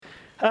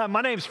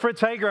My name's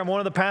Fritz Hager. I'm one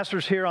of the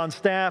pastors here on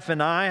staff,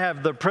 and I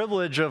have the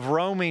privilege of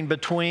roaming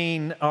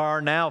between our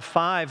now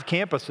 5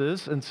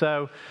 campuses. And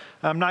so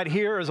I'm not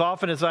here as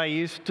often as I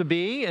used to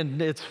be,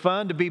 and it's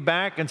fun to be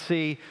back and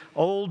see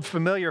old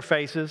familiar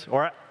faces,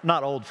 or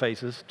not old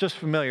faces, just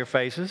familiar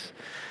faces,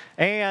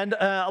 and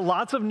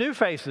lots of new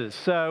faces.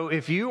 So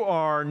if you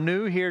are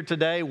new here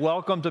today,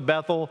 welcome to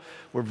Bethel.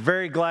 We're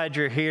very glad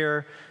you're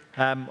here.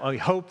 I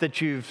hope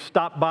that you've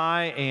stopped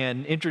by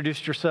and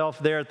introduced yourself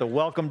there at the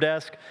welcome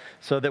desk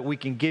so that we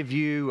can give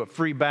you a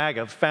free bag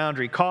of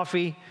Foundry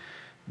coffee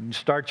and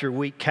start your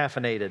week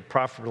caffeinated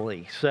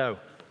properly. So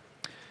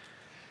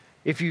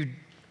if you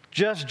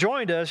just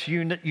joined us,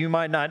 you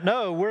might not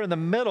know, we're in the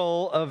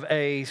middle of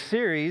a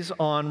series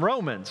on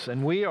Romans,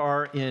 and we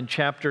are in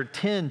chapter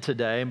 10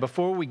 today. And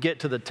before we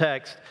get to the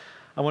text,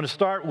 I want to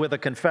start with a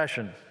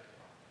confession.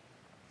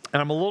 And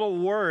I'm a little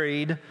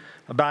worried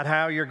about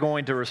how you're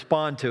going to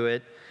respond to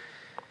it,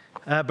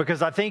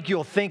 because I think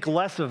you'll think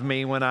less of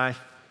me when I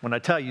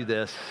tell you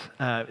this,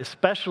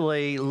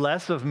 especially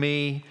less of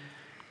me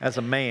as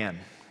a man.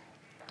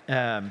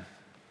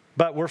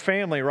 But we're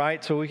family,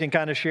 right? So we can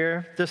kind of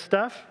share this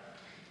stuff?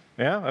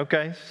 Yeah,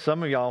 okay.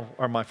 Some of y'all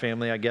are my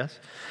family, I guess.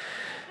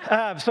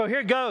 So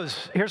here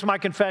goes. Here's my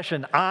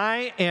confession.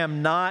 I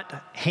am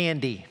not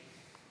handy.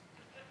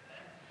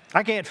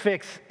 I can't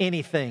fix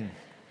anything.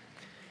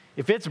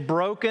 If it's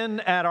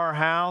broken at our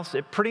house,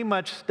 it pretty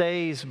much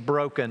stays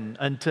broken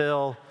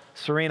until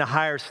Serena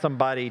hires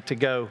somebody to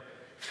go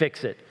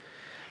fix it.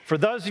 For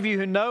those of you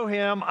who know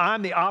him,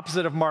 I'm the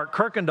opposite of Mark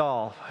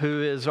Kirkendall,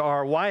 who is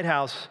our White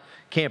House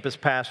campus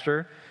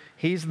pastor.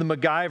 He's the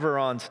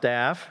MacGyver on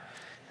staff.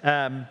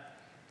 I'm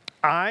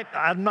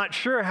not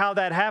sure how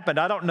that happened.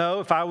 I don't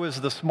know if I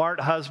was the smart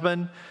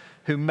husband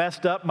who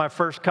messed up my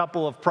first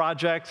couple of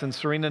projects and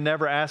Serena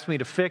never asked me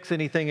to fix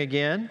anything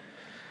again.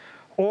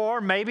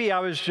 Or maybe I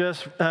was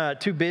just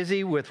too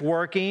busy with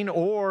working,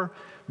 or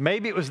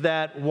maybe it was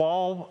that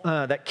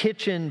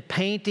kitchen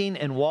painting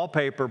and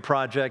wallpaper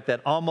project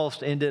that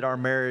almost ended our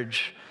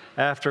marriage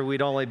after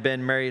we'd only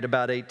been married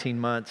about 18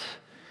 months.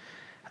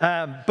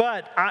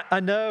 But I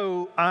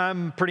know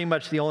I'm pretty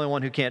much the only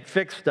one who can't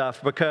fix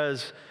stuff,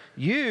 because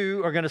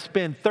you are going to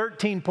spend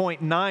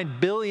 $13.9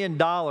 billion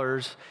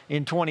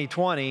in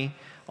 2020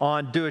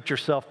 on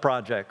do-it-yourself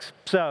projects.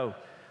 So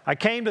I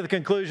came to the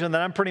conclusion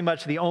that I'm pretty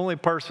much the only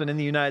person in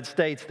the United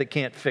States that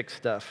can't fix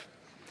stuff.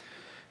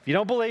 If you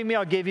don't believe me,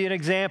 I'll give you an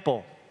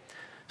example.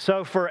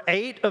 So for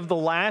 8 of the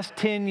last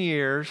 10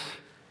 years,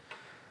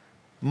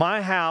 my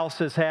house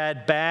has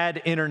had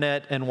bad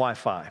internet and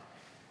Wi-Fi,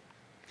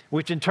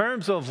 which in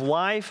terms of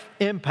life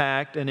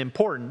impact and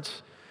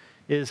importance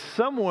is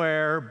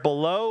somewhere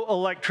below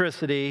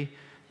electricity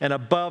and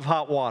above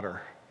hot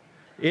water,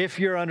 if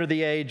you're under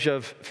the age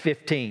of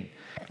 15.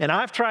 And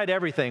I've tried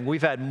everything.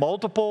 We've had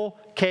multiple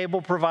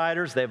cable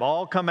providers. They've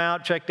all come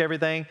out, checked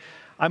everything.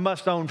 I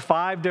must own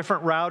 5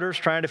 different routers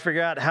trying to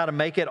figure out how to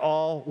make it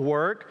all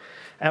work.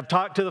 I've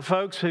talked to the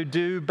folks who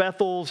do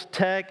Bethel's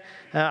tech.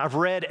 I've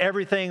read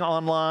everything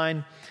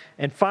online.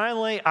 And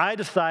finally, I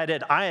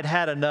decided I had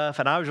had enough,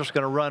 and I was just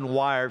going to run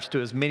wires to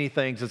as many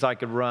things as I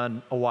could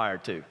run a wire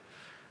to.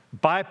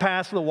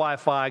 Bypass the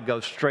Wi-Fi, go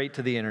straight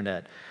to the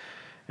internet.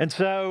 And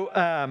so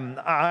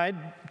I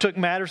took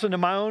matters into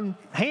my own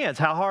hands.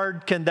 How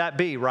hard can that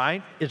be,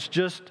 right? It's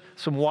just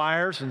some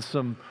wires and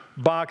some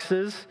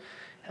boxes.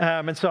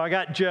 And so I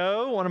got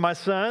Joe, one of my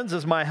sons,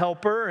 as my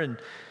helper,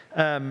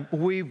 and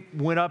we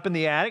went up in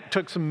the attic,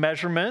 took some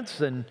measurements,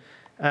 and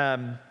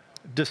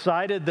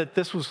decided that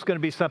this was going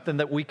to be something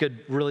that we could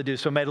really do.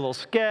 So I made a little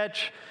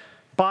sketch,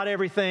 bought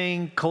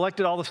everything,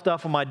 collected all the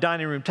stuff on my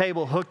dining room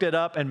table, hooked it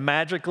up, and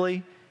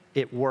magically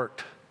it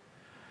worked.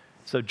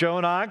 So Joe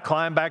and I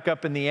climbed back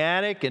up in the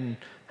attic and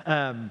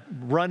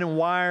running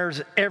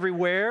wires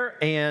everywhere,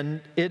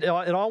 and it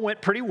all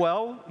went pretty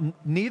well.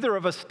 Neither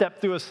of us stepped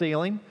through a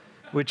ceiling,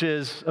 which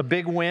is a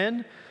big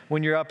win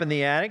when you're up in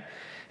the attic.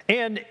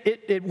 And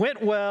it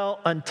went well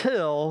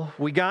until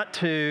we got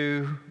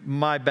to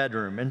my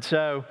bedroom. And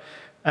so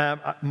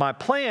my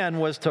plan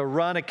was to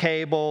run a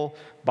cable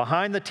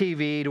behind the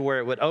TV to where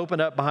it would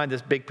open up behind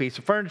this big piece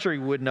of furniture.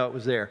 You wouldn't know it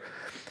was there.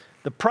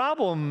 The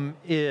problem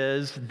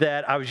is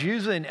that I was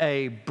using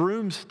a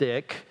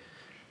broomstick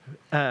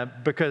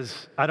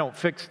because I don't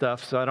fix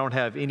stuff, so I don't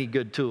have any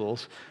good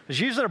tools. I was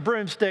using a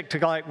broomstick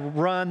to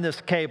run this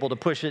cable to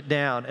push it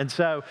down. And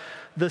so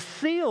the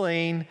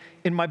ceiling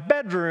in my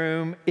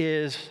bedroom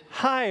is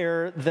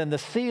higher than the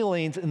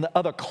ceilings in the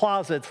other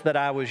closets that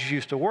I was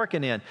used to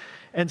working in.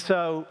 And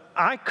so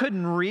I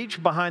couldn't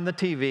reach behind the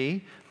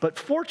TV, but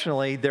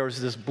fortunately there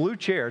was this blue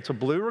chair. It's a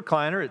blue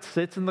recliner. It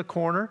sits in the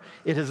corner.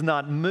 It has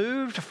not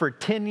moved for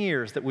 10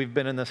 years that we've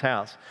been in this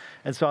house.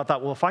 And so I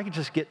thought, well, if I could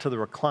just get to the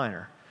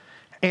recliner.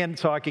 And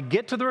so I could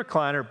get to the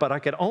recliner, but I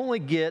could only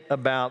get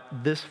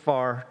about this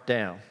far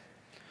down.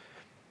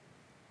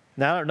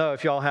 Now, I don't know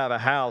if y'all have a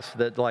house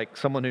that like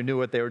someone who knew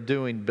what they were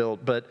doing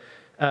built, but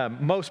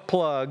most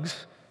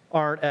plugs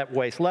aren't at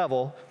waist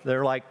level.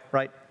 They're like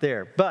right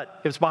there. But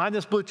it was behind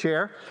this blue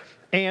chair.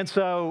 And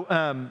so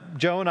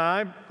Joe and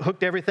I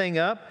hooked everything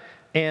up.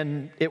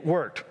 And it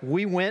worked.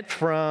 We went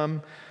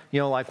from,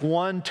 like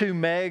 1, 2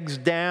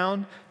 megs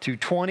down to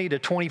 20 to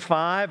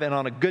 25. And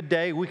on a good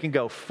day, we can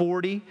go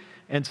 40.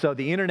 And so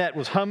the internet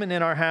was humming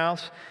in our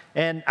house.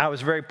 And I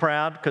was very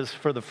proud because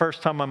for the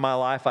first time in my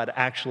life, I'd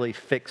actually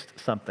fixed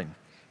something.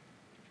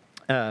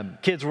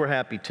 Kids were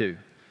happy too.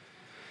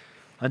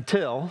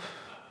 Until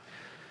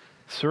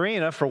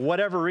Serena, for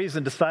whatever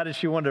reason, decided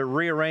she wanted to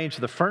rearrange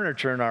the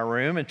furniture in our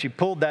room. And she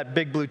pulled that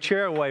big blue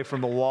chair away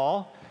from the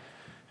wall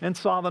and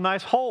saw the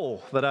nice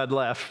hole that I'd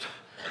left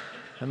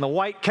and the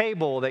white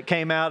cable that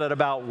came out at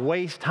about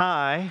waist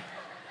high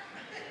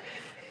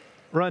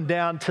run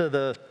down to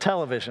the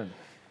television.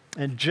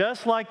 And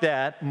just like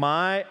that,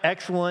 my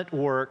excellent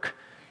work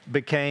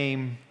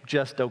became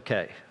just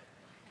okay.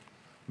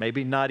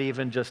 Maybe not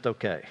even just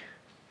okay.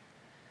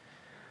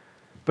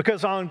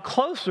 Because on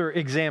closer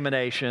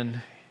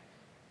examination,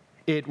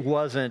 it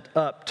wasn't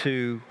up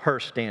to her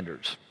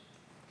standards.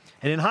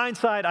 And in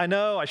hindsight, I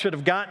know I should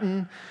have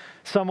gotten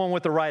someone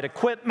with the right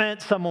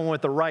equipment, someone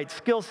with the right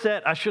skill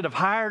set. I should have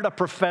hired a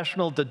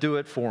professional to do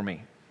it for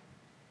me.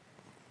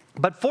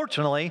 But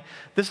fortunately,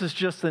 this is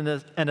just an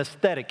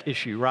aesthetic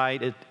issue,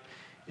 right?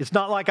 It's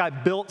not like I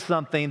built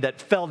something that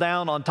fell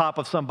down on top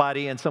of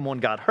somebody and someone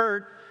got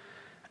hurt.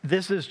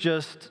 This is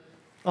just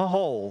a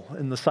hole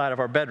in the side of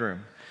our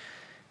bedroom.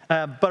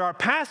 But our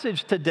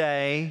passage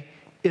today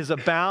is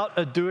about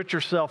a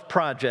do-it-yourself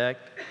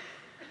project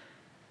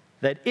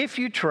that if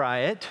you try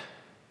it,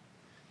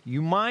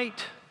 you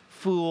might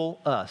fool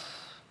us.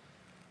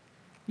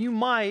 You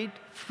might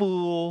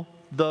fool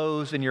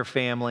those in your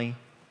family.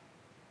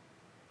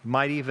 You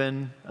might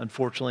even,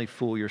 unfortunately,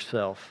 fool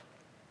yourself.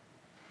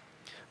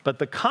 But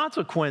the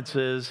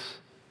consequences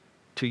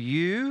to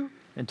you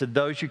and to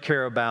those you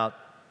care about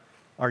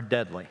are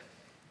deadly.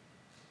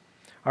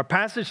 Our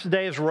passage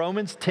today is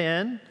Romans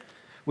 10,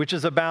 which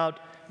is about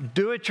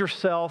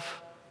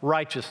do-it-yourself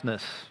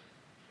righteousness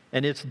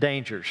and its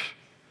dangers.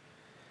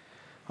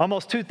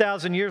 Almost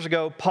 2,000 years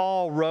ago,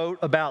 Paul wrote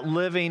about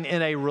living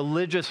in a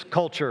religious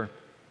culture,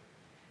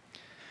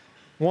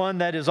 one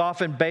that is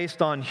often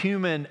based on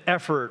human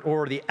effort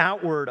or the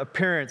outward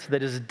appearance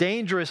that is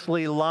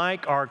dangerously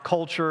like our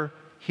culture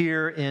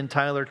here in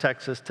Tyler,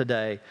 Texas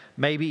today,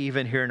 maybe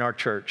even here in our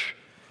church.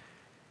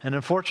 And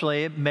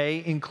unfortunately, it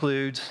may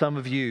include some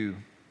of you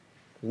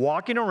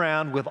walking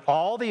around with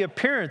all the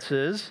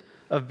appearances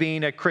of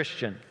being a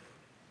Christian,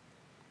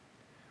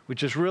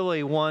 which is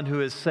really one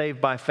who is saved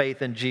by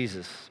faith in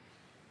Jesus.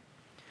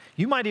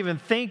 You might even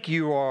think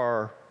you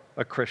are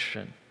a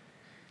Christian.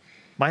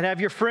 Might have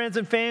your friends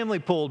and family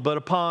pulled, but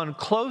upon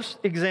close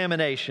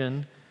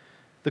examination,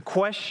 the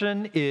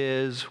question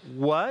is,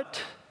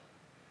 what,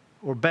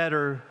 or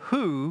better,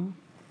 who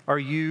are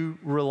you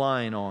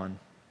relying on?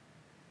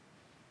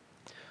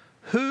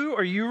 Who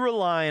are you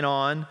relying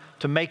on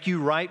to make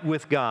you right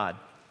with God?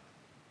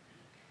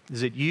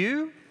 Is it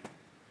you,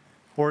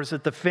 or is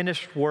it the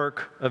finished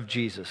work of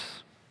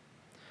Jesus?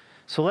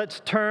 So let's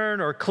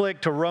turn or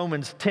click to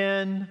Romans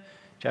 10.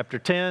 Chapter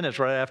 10 is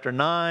right after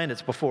 9.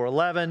 It's before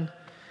 11.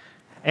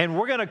 And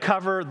we're going to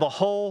cover the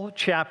whole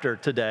chapter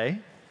today.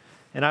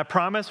 And I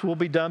promise we'll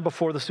be done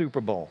before the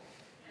Super Bowl.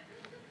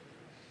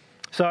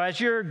 So as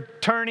you're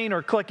turning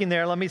or clicking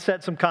there, let me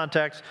set some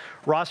context.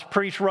 Ross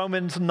preached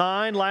Romans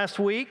 9 last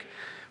week,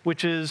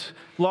 which is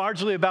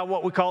largely about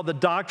what we call the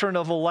doctrine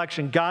of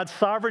election, God's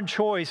sovereign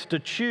choice to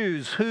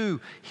choose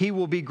who he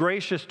will be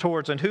gracious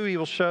towards and who he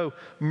will show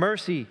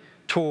mercy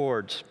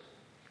towards.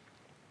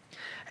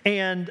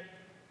 And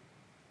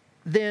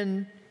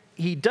then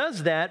he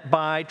does that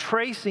by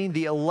tracing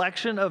the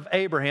election of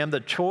Abraham,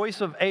 the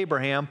choice of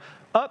Abraham,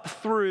 up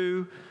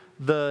through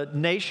the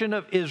nation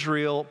of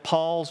Israel,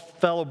 Paul's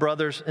fellow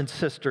brothers and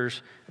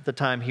sisters at the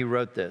time he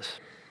wrote this.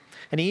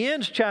 And he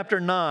ends chapter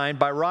 9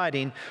 by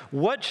writing,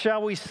 "What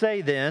shall we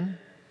say then?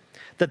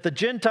 That the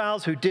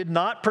Gentiles who did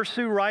not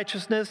pursue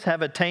righteousness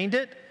have attained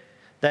it?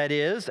 That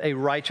is, a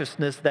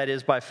righteousness that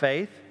is by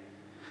faith.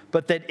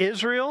 But that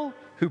Israel,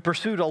 who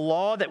pursued a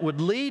law that would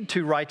lead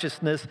to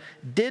righteousness,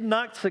 did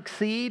not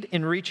succeed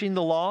in reaching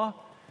the law?"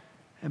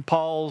 And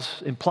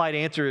Paul's implied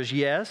answer is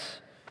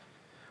yes.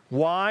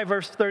 Why?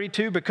 Verse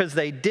 32, because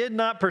they did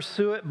not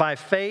pursue it by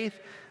faith,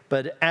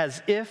 but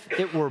as if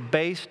it were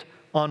based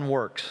on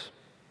works.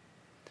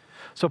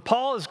 So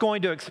Paul is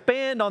going to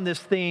expand on this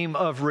theme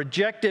of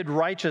rejected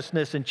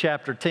righteousness in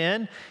chapter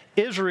 10,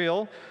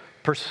 Israel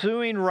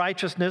pursuing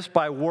righteousness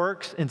by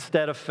works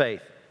instead of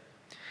faith.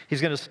 He's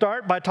going to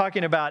start by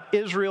talking about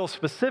Israel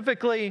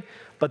specifically,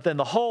 but then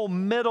the whole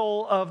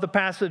middle of the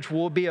passage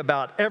will be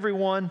about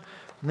everyone.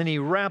 And then he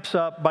wraps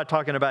up by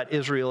talking about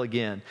Israel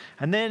again.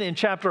 And then in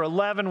chapter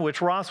 11,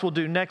 which Ross will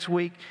do next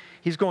week,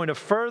 he's going to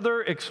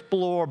further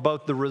explore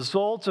both the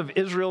results of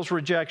Israel's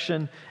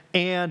rejection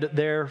and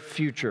their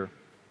future.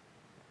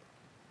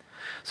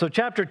 So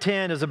chapter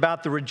 10 is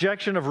about the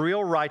rejection of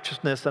real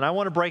righteousness, and I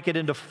want to break it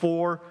into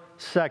 4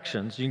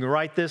 sections. You can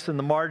write this in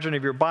the margin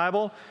of your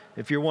Bible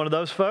if you're one of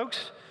those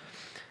folks.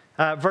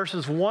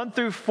 Verses 1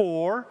 through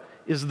 4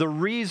 is the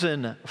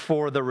reason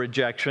for the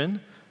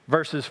rejection.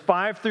 Verses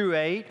 5 through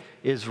 8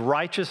 is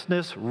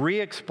righteousness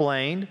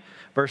re-explained.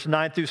 Verse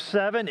 9 through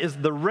 7 is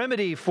the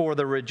remedy for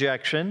the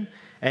rejection.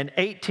 And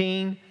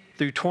 18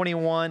 through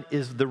 21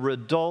 is the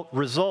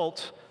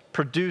results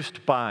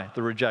produced by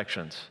the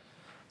rejections.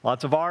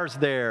 Lots of R's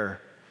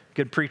there.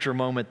 Good preacher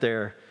moment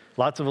there.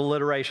 Lots of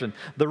alliteration.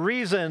 The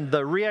reason,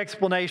 the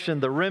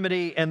re-explanation, the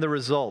remedy, and the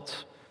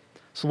results.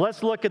 So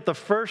let's look at the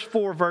first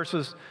 4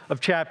 verses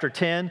of chapter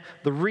 10,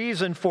 the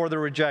reason for the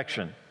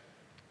rejection.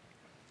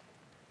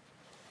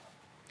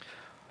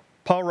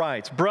 Paul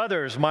writes,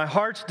 "Brothers, my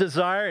heart's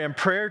desire and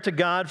prayer to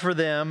God for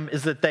them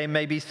is that they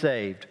may be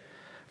saved.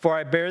 For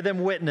I bear them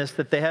witness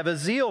that they have a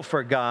zeal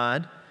for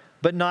God,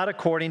 but not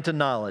according to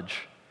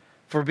knowledge.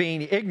 For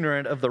being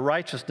ignorant of the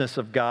righteousness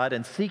of God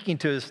and seeking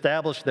to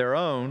establish their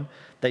own,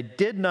 they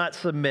did not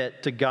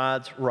submit to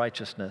God's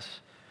righteousness.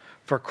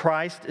 For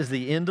Christ is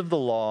the end of the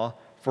law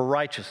for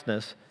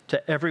righteousness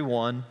to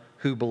everyone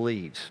who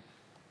believes."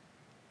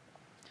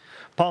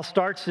 Paul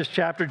starts this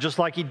chapter just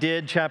like he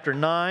did chapter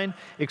 9,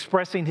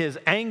 expressing his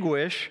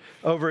anguish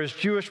over his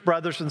Jewish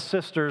brothers and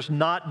sisters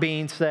not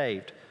being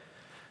saved.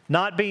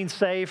 Not being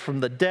saved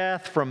from the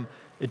death, from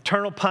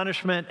eternal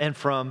punishment, and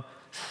from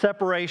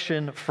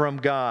separation from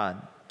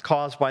God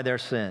caused by their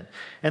sin.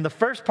 And the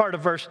first part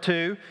of verse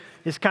 2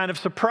 is kind of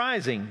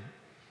surprising.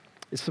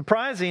 It's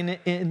surprising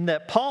in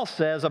that Paul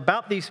says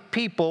about these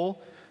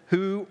people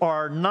who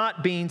are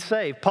not being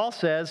saved. Paul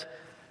says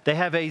they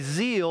have a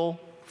zeal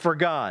for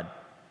God.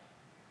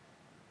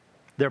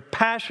 They're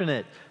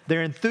passionate,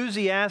 they're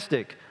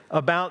enthusiastic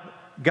about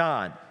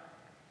God,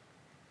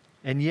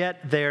 and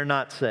yet they're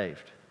not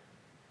saved.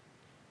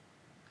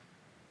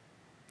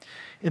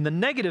 In the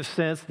negative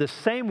sense, the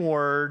same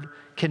word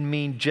can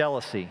mean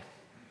jealousy.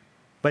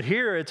 But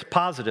here it's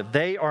positive.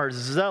 They are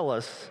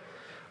zealous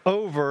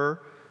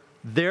over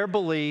their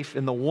belief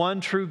in the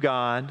one true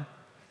God,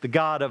 the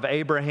God of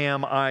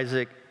Abraham,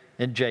 Isaac,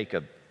 and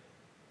Jacob.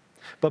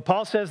 But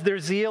Paul says their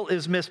zeal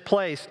is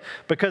misplaced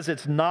because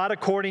it's not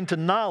according to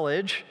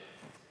knowledge.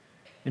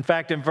 In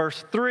fact, in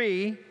verse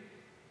 3,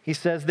 he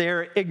says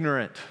they're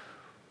ignorant.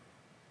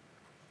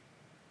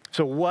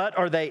 So what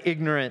are they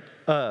ignorant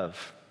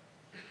of?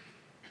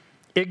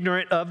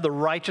 Ignorant of the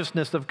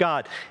righteousness of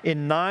God.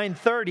 In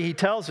 9:30, he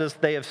tells us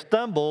they have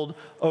stumbled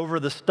over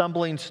the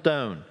stumbling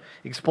stone.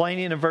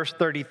 Explaining in verse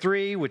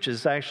 33, which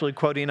is actually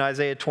quoting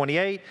Isaiah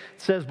 28,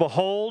 it says,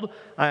 "Behold,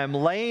 I am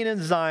laying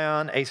in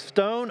Zion a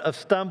stone of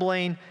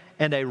stumbling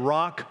and a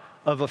rock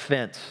of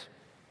offense.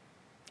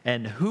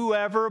 And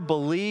whoever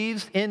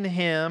believes in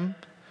him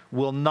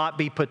will not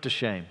be put to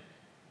shame."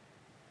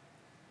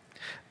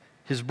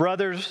 His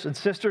brothers and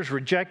sisters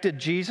rejected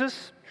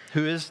Jesus,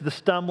 who is the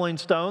stumbling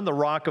stone, the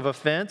rock of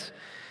offense.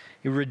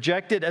 He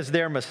rejected as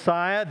their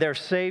Messiah, their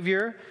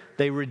Savior.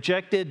 They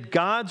rejected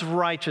God's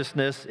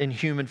righteousness in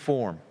human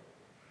form.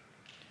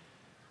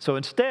 So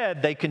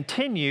instead, they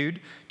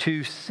continued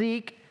to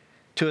seek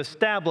to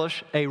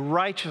establish a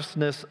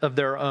righteousness of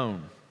their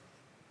own.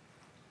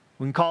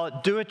 We can call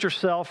it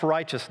do-it-yourself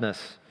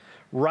righteousness.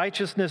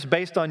 Righteousness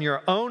based on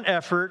your own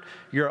effort,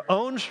 your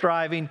own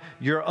striving,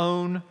 your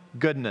own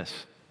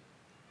goodness.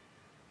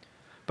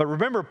 But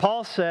remember,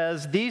 Paul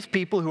says these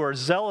people who are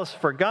zealous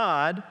for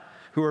God,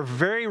 who are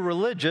very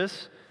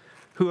religious,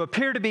 who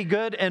appear to be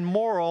good and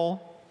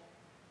moral,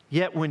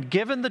 yet when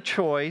given the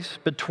choice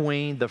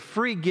between the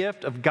free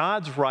gift of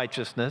God's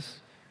righteousness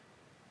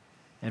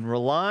and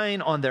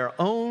relying on their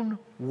own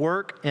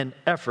work and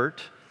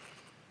effort,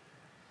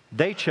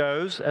 they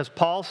chose, as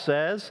Paul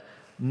says,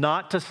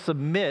 not to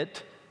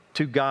submit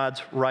to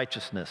God's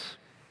righteousness,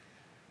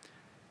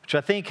 which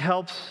I think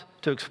helps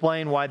to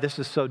explain why this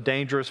is so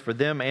dangerous for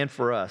them and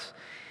for us.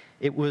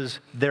 It was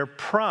their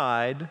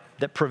pride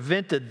that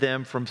prevented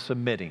them from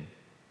submitting.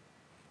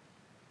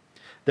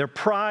 Their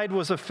pride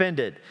was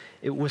offended.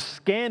 It was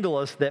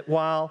scandalous that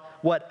while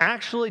what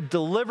actually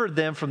delivered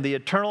them from the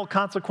eternal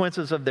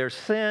consequences of their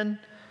sin,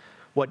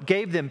 what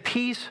gave them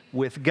peace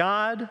with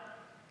God,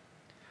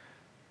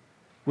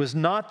 was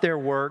not their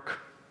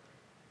work,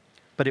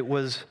 but it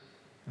was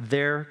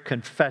their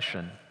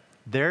confession,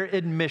 their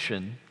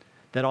admission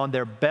that on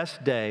their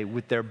best day,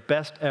 with their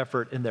best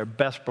effort and their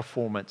best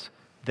performance,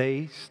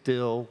 they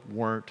still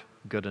weren't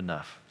good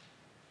enough,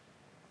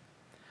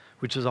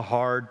 which is a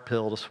hard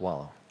pill to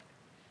swallow.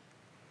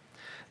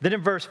 Then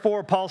in verse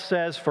 4, Paul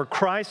says, "For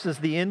Christ is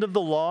the end of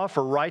the law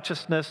for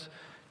righteousness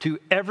to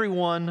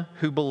everyone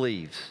who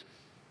believes."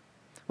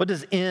 What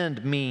does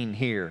end mean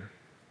here?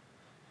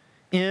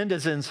 End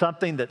as in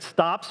something that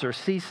stops or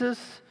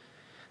ceases?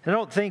 I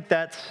don't think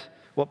that's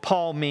what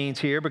Paul means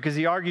here, because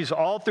he argues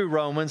all through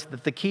Romans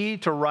that the key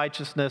to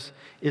righteousness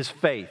is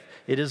faith.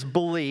 It is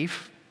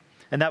belief,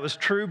 and that was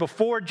true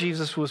before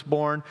Jesus was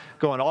born,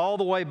 going all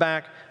the way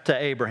back to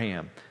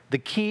Abraham. The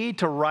key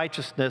to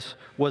righteousness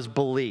was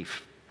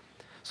belief.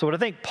 So what I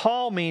think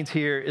Paul means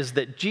here is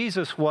that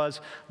Jesus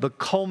was the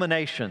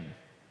culmination.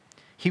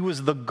 He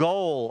was the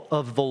goal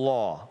of the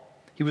law.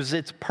 He was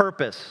its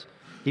purpose.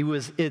 He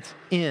was its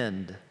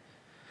end.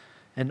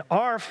 And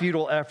our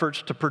futile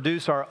efforts to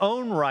produce our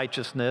own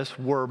righteousness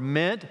were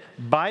meant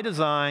by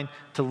design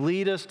to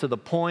lead us to the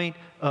point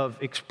of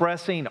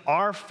expressing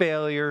our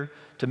failure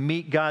to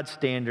meet God's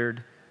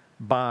standard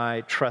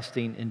by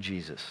trusting in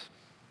Jesus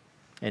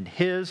and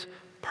His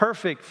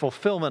perfect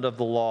fulfillment of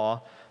the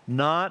law,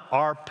 not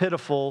our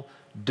pitiful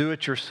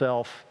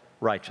do-it-yourself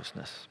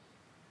righteousness.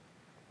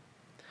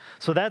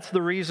 So that's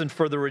the reason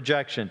for the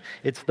rejection.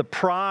 It's the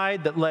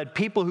pride that led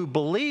people who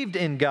believed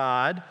in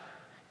God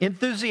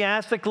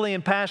enthusiastically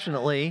and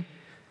passionately,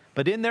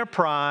 but in their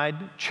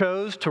pride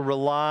chose to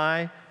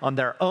rely on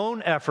their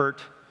own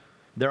effort,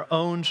 their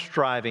own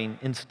striving,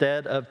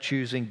 instead of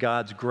choosing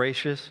God's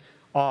gracious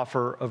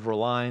offer of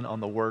relying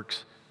on the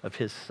works of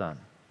His Son.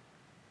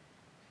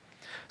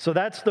 So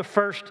that's the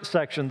first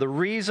section, the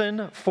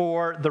reason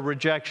for the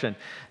rejection.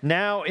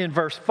 Now in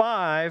verse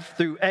 5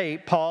 through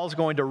 8, Paul's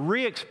going to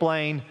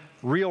re-explain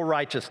real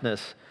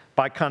righteousness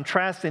by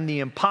contrasting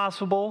the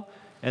impossible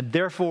and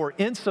therefore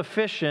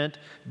insufficient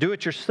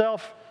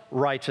do-it-yourself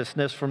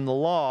righteousness from the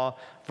law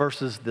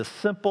versus the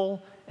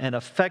simple and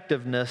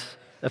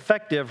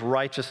effective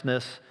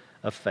righteousness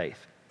of faith.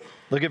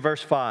 Look at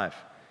verse 5.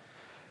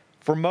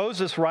 For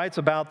Moses writes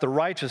about the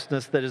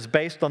righteousness that is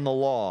based on the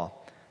law,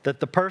 that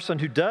the person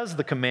who does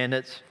the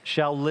commandments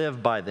shall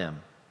live by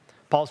them.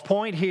 Paul's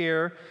point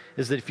here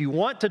is that if you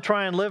want to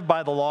try and live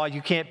by the law,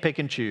 you can't pick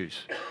and choose.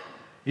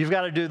 You've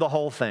got to do the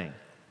whole thing.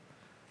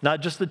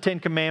 Not just the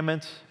 10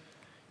 Commandments.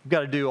 You've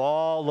got to do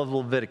all of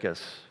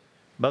Leviticus.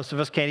 Most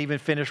of us can't even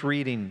finish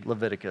reading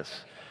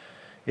Leviticus.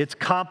 It's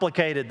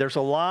complicated. There's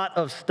a lot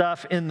of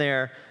stuff in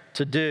there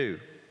to do.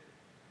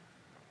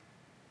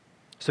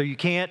 So you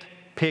can't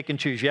pick and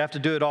choose. You have to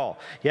do it all.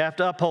 You have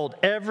to uphold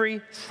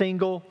every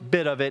single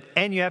bit of it,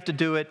 and you have to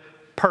do it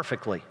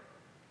perfectly,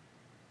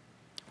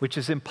 which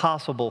is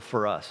impossible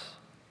for us.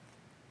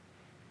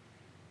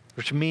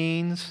 Which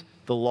means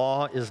the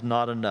law is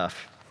not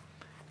enough.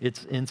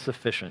 It's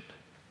insufficient.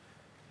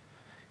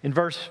 In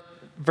verse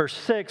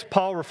 6,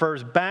 Paul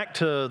refers back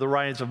to the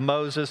writings of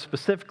Moses,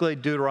 specifically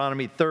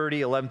Deuteronomy 30,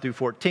 11 through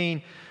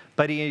 14,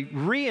 but he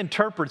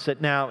reinterprets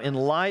it now in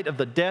light of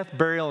the death,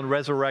 burial, and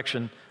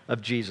resurrection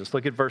of Jesus.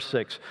 Look at verse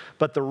 6.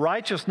 But the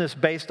righteousness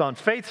based on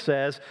faith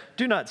says,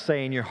 do not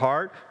say in your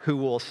heart, who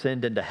will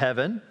ascend into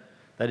heaven,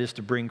 that is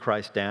to bring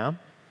Christ down,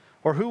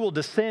 or who will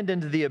descend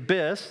into the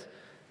abyss,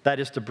 that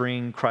is to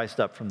bring Christ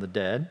up from the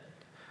dead.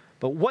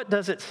 But what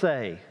does it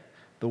say?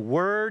 The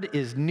word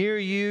is near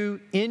you,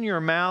 in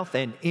your mouth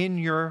and in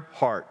your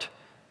heart.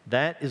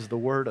 That is the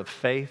word of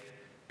faith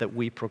that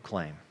we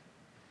proclaim.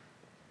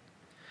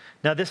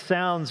 Now, this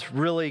sounds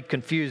really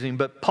confusing,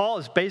 but Paul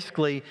is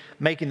basically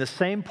making the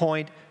same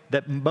point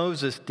that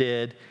Moses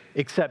did,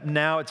 except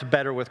now it's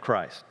better with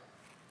Christ.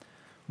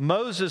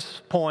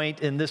 Moses'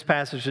 point in this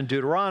passage in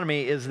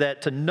Deuteronomy is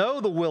that to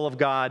know the will of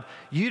God,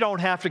 you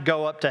don't have to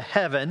go up to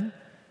heaven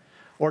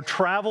or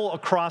travel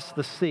across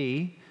the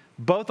sea,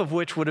 both of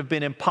which would have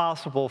been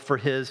impossible for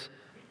his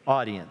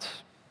audience.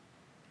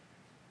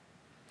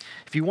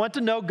 If you want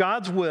to know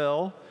God's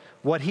will,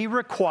 what He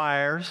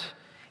requires,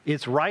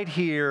 it's right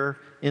here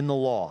in the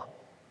law.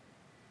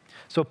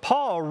 So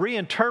Paul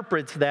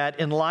reinterprets that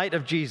in light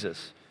of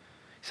Jesus.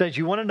 He says,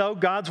 you want to know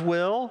God's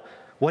will,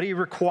 what He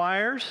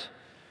requires?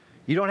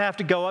 You don't have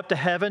to go up to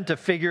heaven to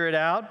figure it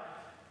out,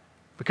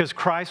 because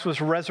Christ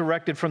was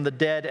resurrected from the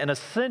dead and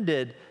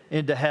ascended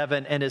into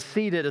heaven and is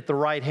seated at the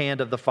right hand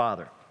of the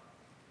Father.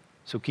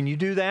 So can you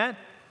do that?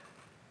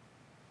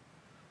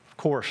 Of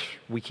course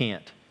we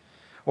can't.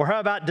 Or how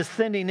about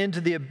descending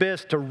into the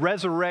abyss to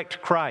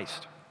resurrect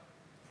Christ?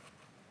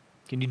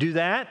 Can you do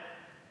that?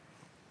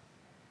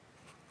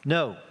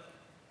 No.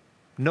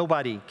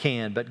 Nobody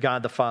can but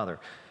God the Father.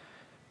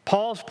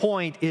 Paul's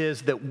point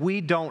is that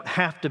we don't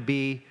have to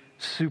be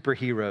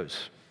superheroes.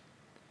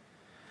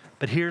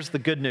 But here's the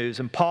good news,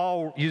 and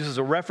Paul uses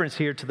a reference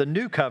here to the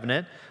new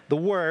covenant. The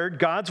Word,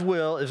 God's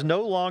will, is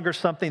no longer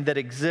something that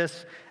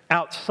exists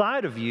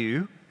outside of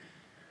you,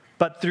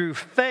 but through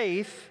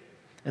faith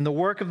and the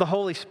work of the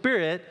Holy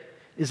Spirit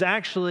is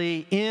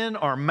actually in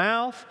our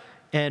mouth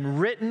and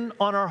written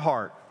on our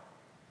heart.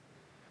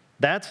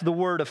 That's the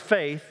word of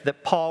faith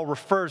that Paul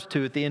refers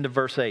to at the end of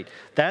verse 8.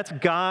 That's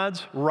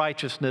God's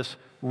righteousness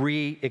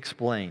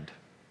re-explained.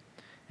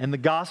 And the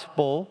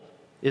gospel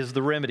is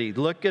the remedy.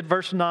 Look at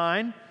verse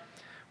 9,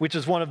 which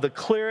is one of the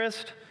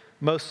clearest,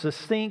 most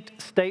succinct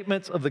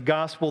statements of the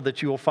gospel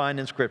that you will find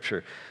in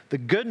Scripture. The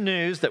good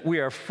news that we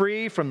are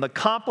free from the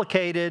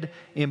complicated,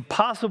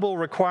 impossible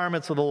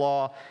requirements of the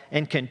law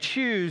and can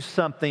choose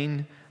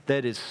something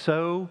that is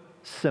so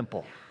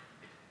simple.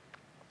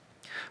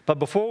 But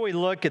before we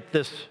look at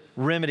this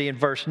remedy in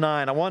verse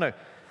 9, I want to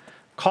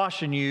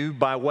caution you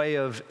by way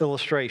of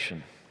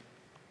illustration.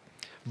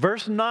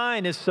 Verse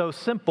 9 is so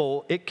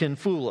simple, it can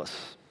fool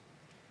us.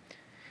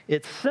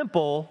 It's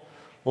simple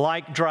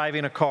like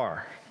driving a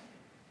car.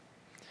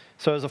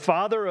 So as a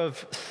father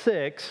of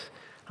 6,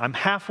 I'm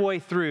halfway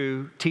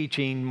through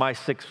teaching my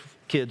 6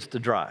 kids to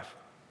drive.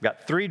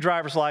 Got 3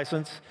 driver's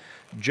licenses.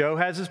 Joe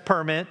has his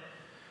permit.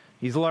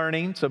 He's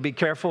learning, so be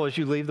careful as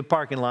you leave the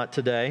parking lot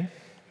today.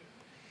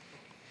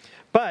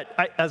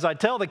 But as I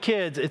tell the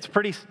kids,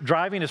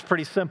 driving is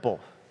pretty simple.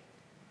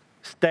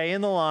 Stay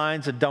in the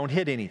lines and don't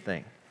hit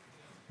anything,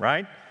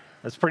 right?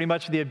 That's pretty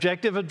much the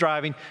objective of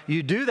driving.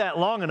 You do that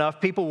long enough,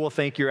 people will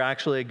think you're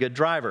actually a good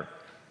driver.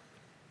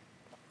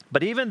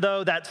 But even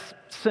though that's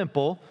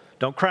simple,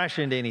 don't crash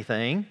into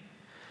anything,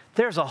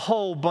 there's a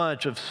whole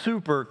bunch of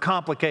super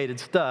complicated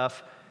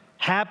stuff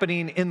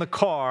happening in the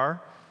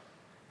car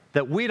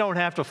that we don't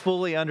have to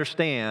fully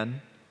understand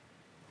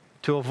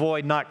to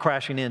avoid not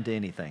crashing into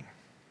anything.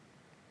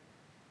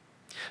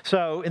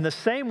 So in the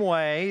same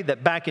way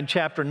that back in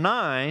chapter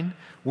 9,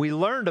 we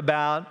learned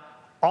about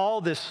all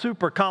this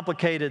super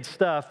complicated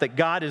stuff that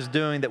God is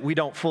doing that we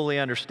don't fully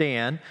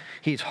understand.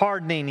 He's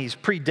hardening, He's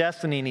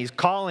predestining, He's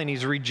calling,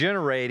 He's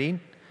regenerating.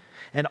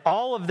 And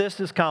all of this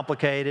is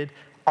complicated.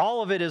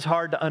 All of it is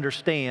hard to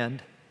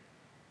understand.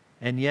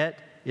 And yet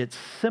it's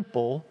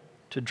simple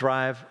to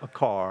drive a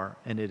car,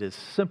 and it is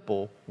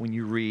simple when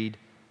you read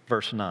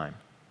verse 9.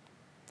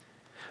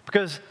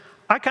 Because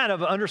I kind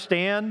of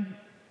understand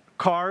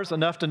cars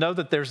enough to know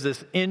that there's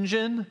this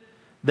engine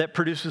that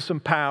produces some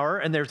power,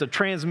 and there's a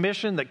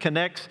transmission that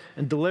connects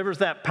and delivers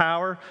that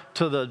power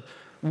to the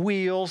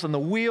wheels, and the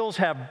wheels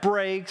have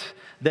brakes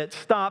that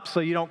stop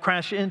so you don't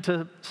crash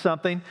into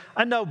something.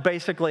 I know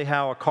basically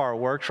how a car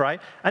works,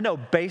 right? I know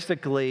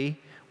basically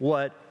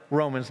what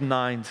Romans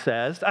 9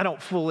 says. I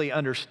don't fully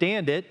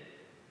understand it.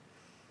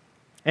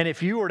 And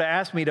if you were to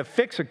ask me to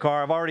fix a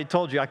car, I've already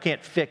told you I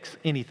can't fix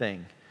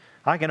anything.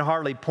 I can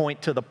hardly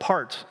point to the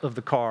parts of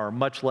the car,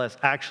 much less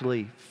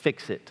actually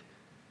fix it.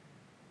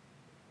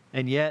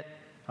 And yet,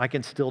 I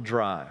can still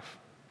drive.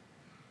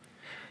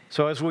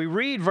 So as we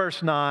read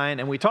verse 9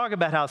 and we talk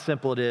about how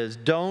simple it is,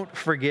 don't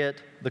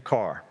forget the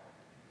car.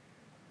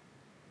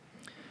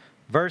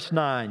 Verse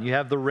 9, you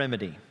have the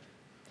remedy.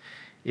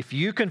 If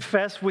you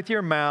confess with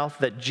your mouth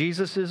that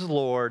Jesus is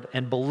Lord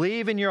and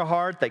believe in your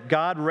heart that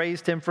God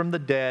raised him from the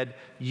dead,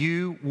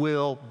 you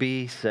will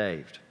be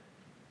saved.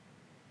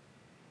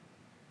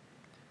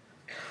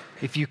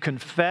 If you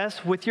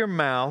confess with your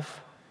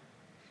mouth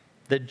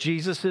that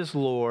Jesus is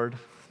Lord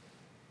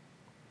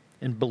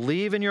and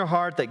believe in your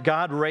heart that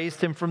God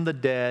raised him from the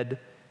dead,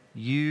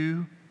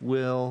 you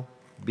will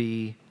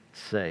be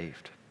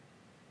saved.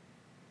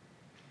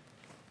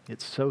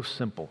 It's so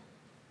simple.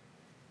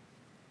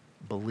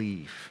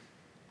 Believe.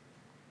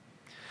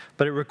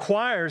 But it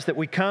requires that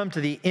we come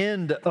to the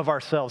end of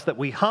ourselves, that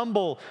we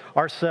humble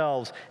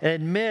ourselves and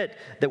admit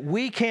that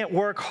we can't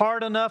work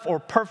hard enough or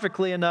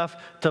perfectly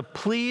enough to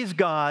please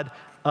God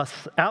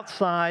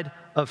outside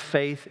of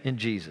faith in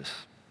Jesus.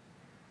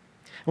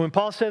 When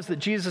Paul says that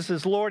Jesus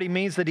is Lord, he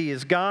means that he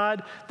is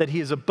God, that he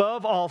is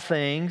above all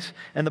things,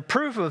 and the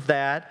proof of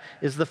that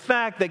is the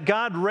fact that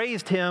God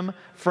raised him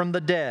from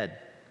the dead.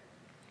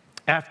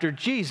 After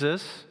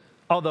Jesus,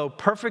 although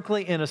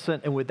perfectly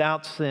innocent and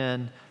without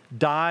sin,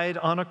 died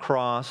on a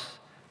cross,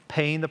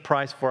 paying the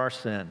price for our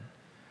sin,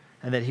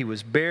 and that he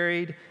was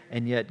buried,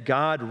 and yet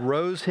God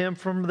rose him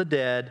from the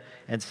dead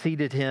and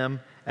seated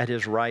him at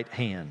his right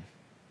hand,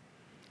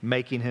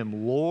 making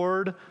him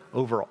Lord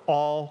over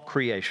all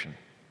creation.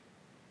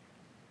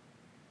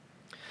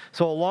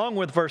 So along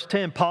with verse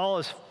 10, Paul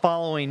is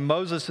following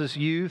Moses'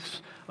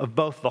 use of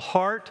both the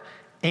heart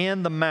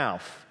and the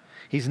mouth.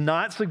 He's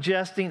not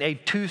suggesting a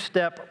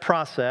two-step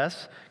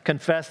process,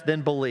 confess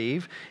then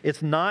believe.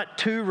 It's not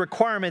two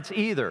requirements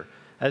either.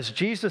 As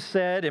Jesus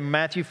said in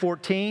Matthew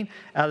 14,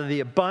 out of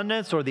the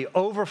abundance or the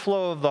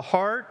overflow of the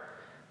heart,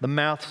 the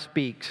mouth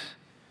speaks.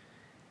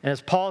 And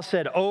as Paul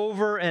said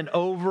over and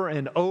over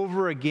and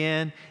over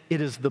again,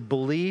 it is the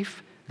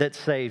belief that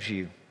saves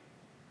you.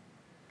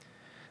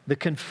 The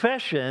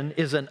confession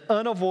is an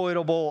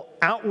unavoidable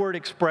outward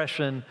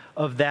expression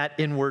of that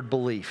inward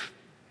belief,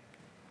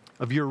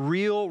 of your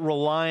real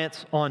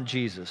reliance on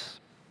Jesus.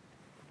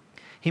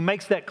 He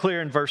makes that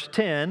clear in verse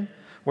 10,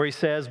 where he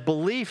says,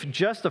 belief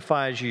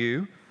justifies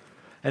you,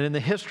 and in the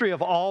history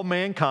of all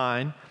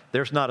mankind,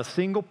 there's not a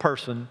single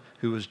person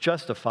who is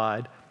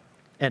justified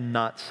and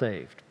not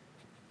saved.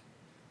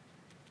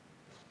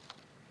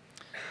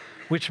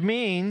 Which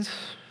means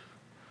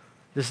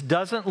this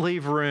doesn't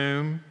leave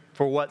room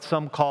for what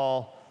some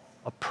call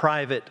a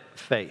private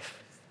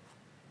faith,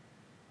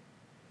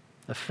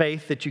 a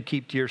faith that you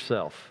keep to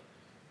yourself.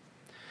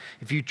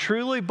 If you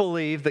truly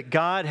believe that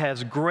God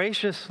has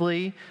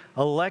graciously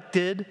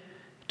elected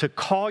to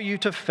call you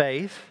to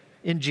faith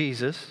in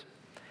Jesus,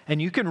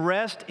 and you can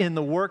rest in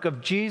the work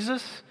of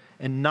Jesus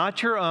and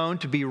not your own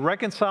to be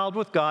reconciled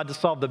with God, to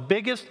solve the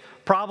biggest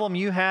problem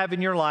you have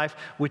in your life,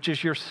 which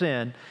is your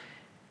sin,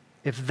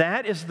 if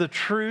that is the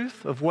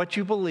truth of what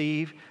you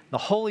believe, the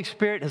Holy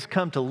Spirit has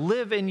come to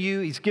live in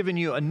you. He's given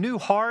you a new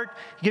heart.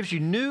 He gives you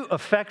new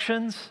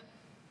affections.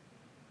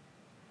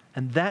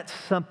 And that's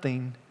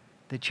something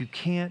that you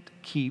can't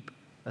keep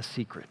a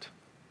secret.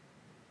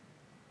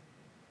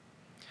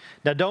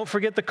 Now, don't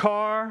forget the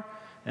car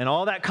and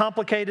all that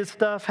complicated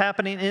stuff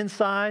happening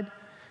inside.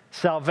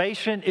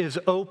 Salvation is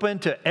open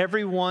to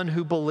everyone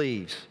who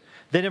believes.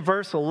 Then in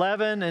verse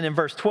 11 and in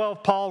verse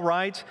 12, Paul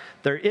writes,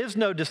 there is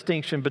no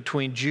distinction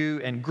between Jew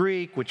and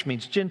Greek, which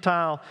means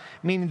Gentile,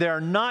 meaning there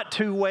are not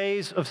two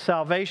ways of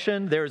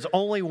salvation. There is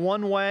only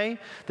one way.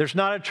 There's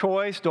not a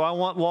choice. Do I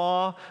want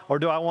law or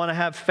do I want to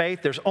have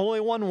faith? There's only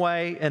one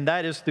way, and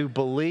that is through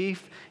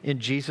belief in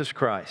Jesus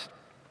Christ.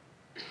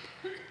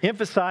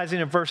 Emphasizing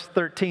in verse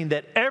 13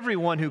 that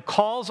everyone who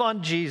calls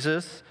on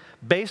Jesus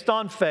based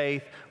on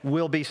faith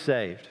will be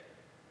saved.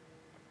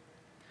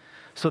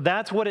 So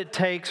that's what it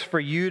takes for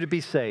you to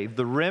be saved.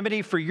 The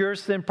remedy for your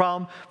sin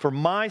problem, for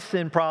my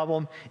sin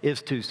problem,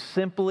 is to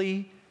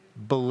simply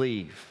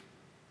believe.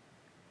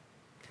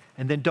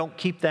 And then don't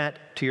keep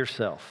that to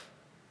yourself,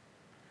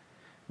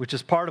 which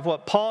is part of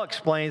what Paul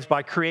explains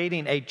by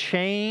creating a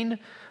chain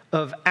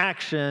of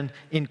action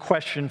in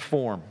question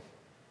form,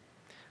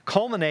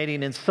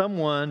 culminating in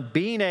someone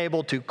being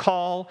able to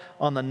call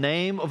on the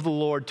name of the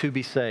Lord to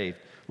be saved.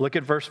 Look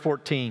at verse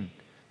 14.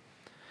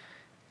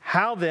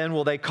 How then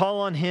will they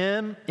call on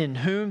him in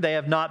whom they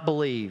have not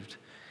believed?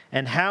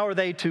 And how are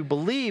they to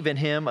believe in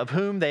him of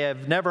whom they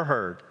have never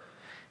heard?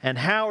 And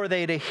how are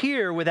they to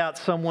hear without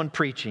someone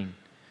preaching?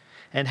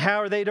 And how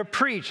are they to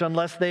preach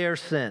unless they are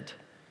sent?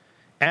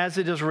 As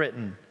it is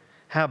written,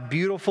 how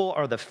beautiful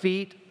are the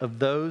feet of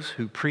those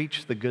who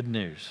preach the good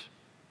news.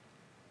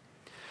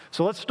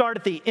 So let's start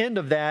at the end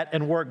of that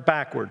and work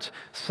backwards.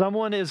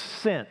 Someone is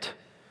sent.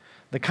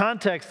 The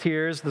context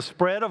here is the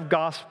spread of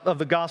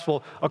the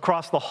gospel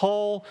across the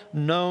whole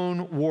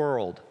known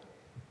world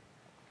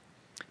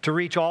to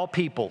reach all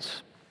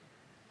peoples.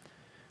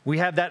 We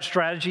have that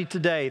strategy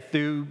today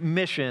through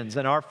missions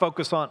and our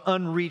focus on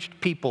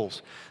unreached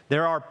peoples.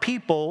 There are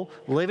people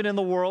living in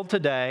the world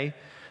today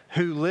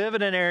who live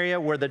in an area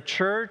where the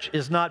church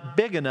is not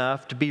big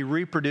enough to be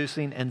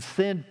reproducing and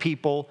send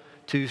people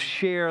to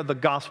share the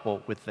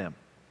gospel with them.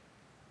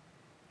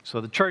 So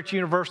the Church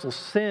Universal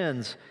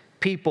sends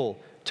people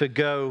to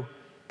go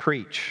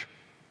preach.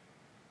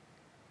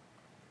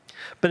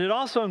 But it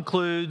also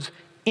includes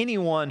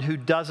anyone who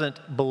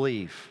doesn't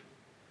believe,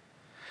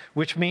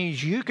 which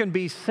means you can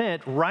be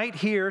sent right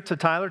here to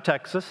Tyler,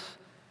 Texas.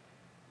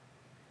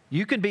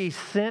 You can be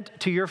sent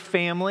to your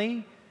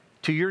family,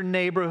 to your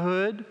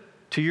neighborhood,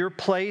 to your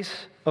place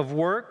of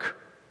work.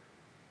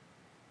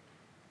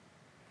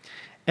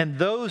 And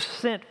those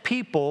sent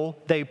people,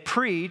 they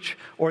preach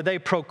or they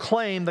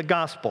proclaim the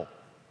gospel,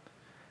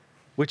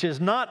 which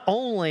is not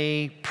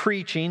only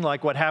preaching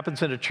like what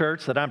happens in a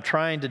church that I'm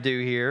trying to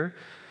do here,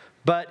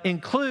 but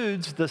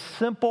includes the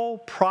simple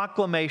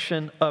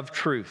proclamation of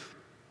truth.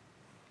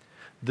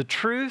 The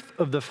truth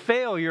of the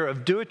failure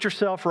of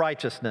do-it-yourself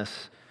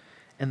righteousness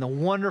and the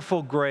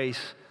wonderful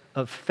grace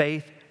of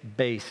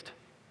faith-based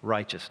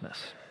righteousness.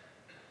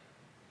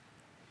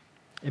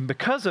 And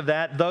because of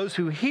that, those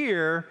who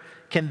hear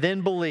can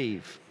then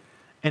believe,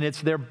 and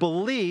it's their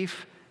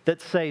belief that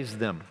saves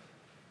them.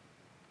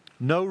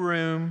 No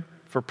room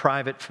for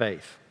private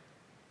faith.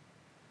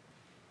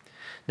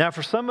 Now,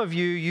 for some of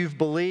you, you've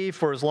believed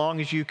for as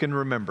long as you can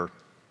remember.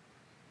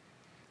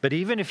 But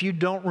even if you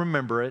don't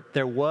remember it,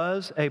 there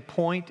was a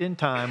point in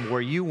time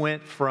where you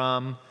went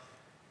from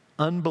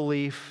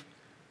unbelief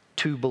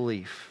to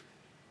belief.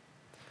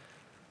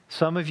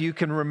 Some of you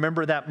can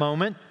remember that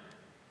moment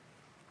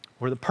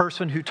where the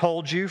person who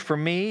told you, for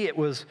me, it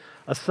was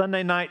a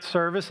Sunday night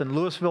service in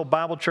Louisville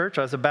Bible Church.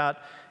 I was about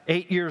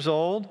 8 years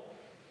old.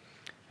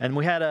 And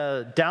we had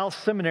a Dallas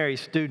Seminary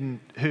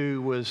student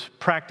who was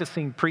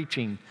practicing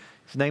preaching.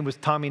 His name was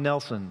Tommy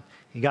Nelson.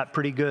 He got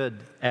pretty good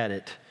at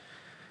it.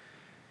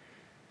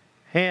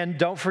 And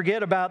don't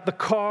forget about the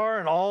car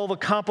and all the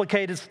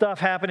complicated stuff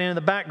happening in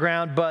the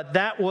background, but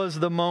that was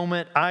the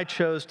moment I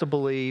chose to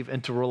believe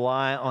and to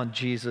rely on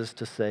Jesus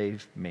to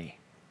save me.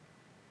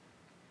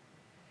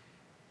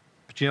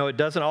 But you know, it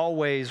doesn't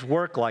always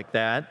work like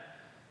that.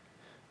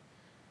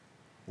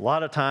 A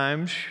lot of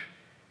times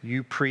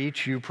you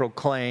preach, you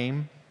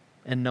proclaim,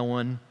 and no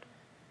one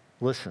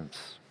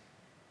listens.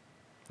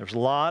 There's a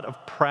lot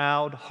of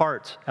proud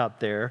hearts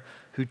out there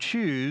who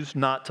choose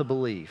not to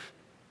believe.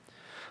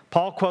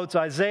 Paul quotes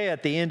Isaiah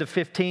at the end of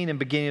 15 and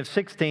beginning of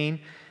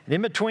 16. And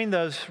in between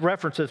those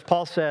references,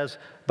 Paul says,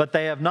 but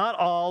they have not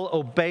all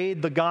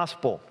obeyed the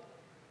gospel.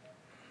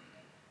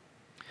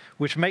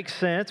 Which makes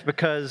sense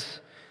because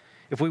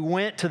if we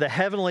went to the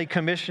heavenly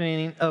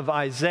commissioning of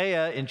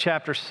Isaiah in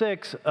chapter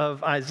 6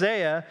 of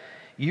Isaiah,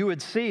 you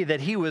would see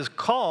that he was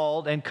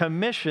called and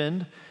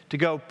commissioned to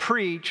go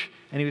preach,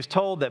 and he was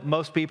told that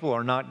most people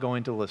are not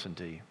going to listen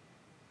to you.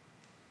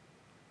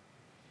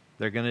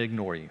 They're going to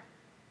ignore you.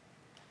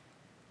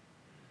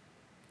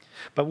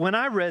 But when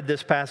I read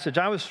this passage,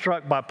 I was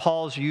struck by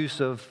Paul's use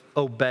of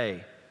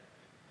obey.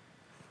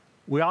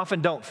 We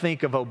often don't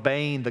think of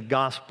obeying the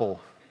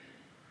gospel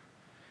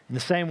in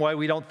the same way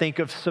we don't think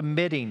of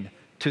submitting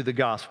to the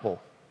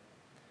gospel.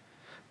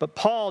 But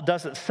Paul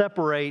doesn't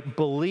separate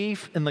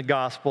belief in the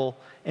gospel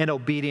and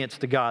obedience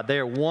to God. They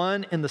are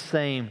one and the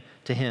same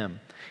to him.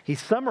 He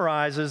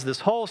summarizes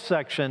this whole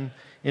section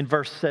in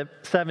verse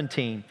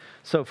 17.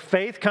 So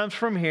faith comes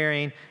from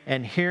hearing,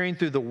 and hearing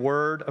through the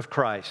word of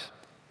Christ.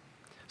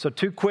 So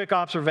 2 quick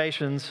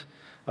observations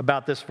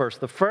about this verse.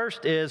 The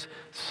first is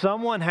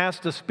someone has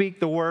to speak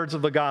the words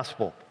of the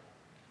gospel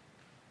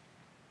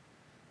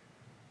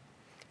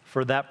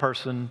for that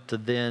person to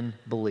then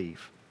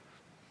believe.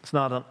 It's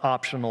not an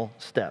optional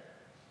step.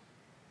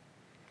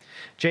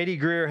 J.D.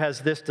 Greear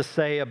has this to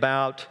say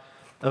about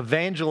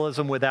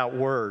evangelism without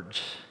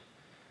words,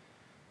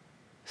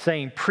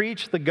 saying,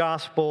 preach the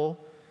gospel,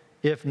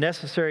 if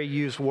necessary,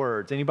 use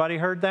words. Anybody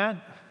heard that?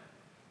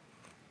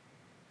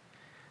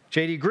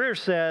 J.D. Greear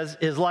says,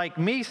 is like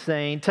me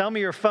saying, tell me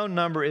your phone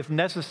number, if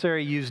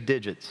necessary, use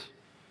digits.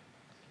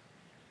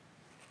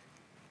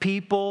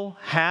 People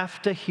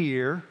have to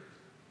hear,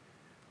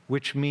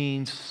 which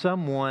means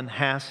someone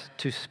has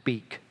to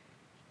speak.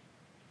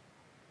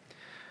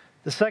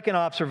 The second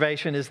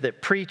observation is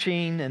that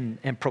preaching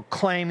and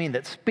proclaiming,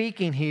 that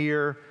speaking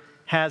here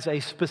has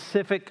a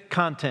specific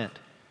content.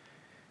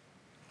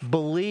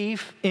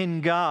 Belief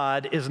in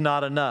God is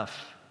not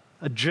enough.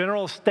 A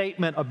general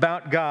statement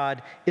about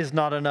God is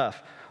not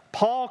enough.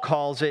 Paul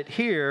calls it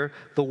here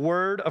the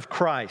word of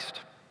Christ.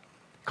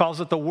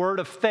 Calls it the word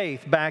of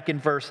faith back in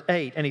verse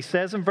 8. And he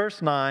says in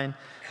verse 9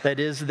 that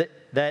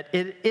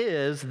it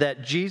is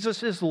that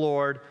Jesus is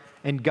Lord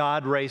and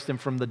God raised him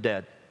from the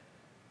dead.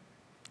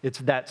 It's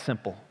that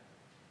simple.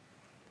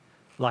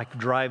 Like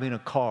driving a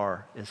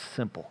car is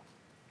simple.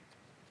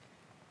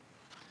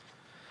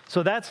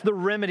 So that's the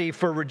remedy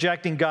for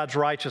rejecting God's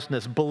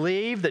righteousness.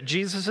 Believe that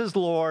Jesus is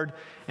Lord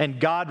and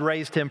God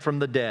raised him from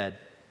the dead.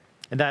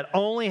 And that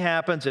only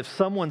happens if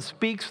someone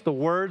speaks the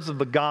words of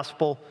the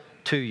gospel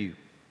to you.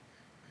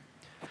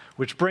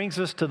 Which brings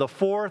us to the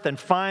fourth and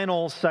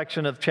final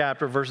section of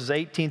chapter, verses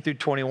 18 through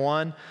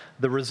 21,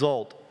 the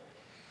result.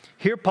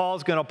 Here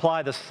Paul's going to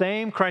apply the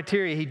same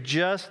criteria he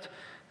just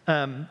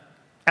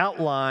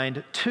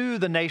outlined to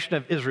the nation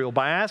of Israel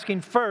by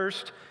asking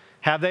first,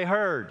 have they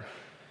heard?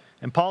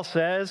 And Paul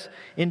says,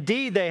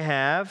 indeed they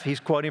have. He's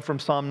quoting from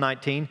Psalm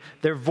 19.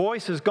 Their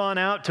voice has gone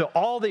out to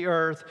all the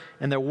earth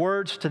and their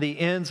words to the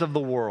ends of the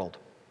world.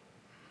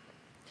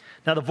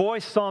 Now the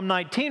voice Psalm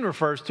 19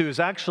 refers to is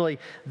actually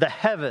the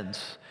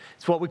heavens.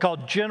 It's what we call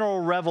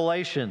general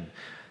revelation.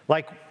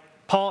 Like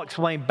Paul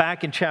explained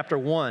back in chapter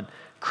 1.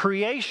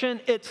 Creation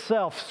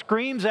itself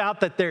screams out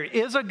that there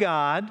is a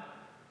God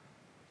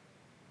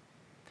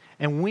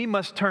and we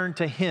must turn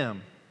to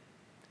him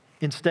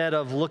instead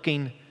of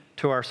looking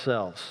to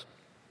ourselves.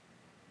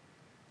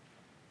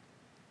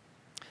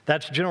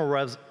 That's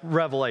general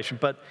revelation.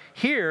 But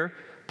here,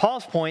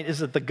 Paul's point is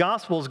that the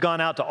gospel has gone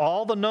out to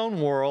all the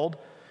known world,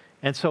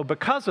 and so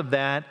because of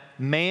that,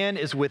 man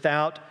is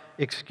without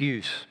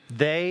excuse.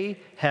 They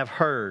have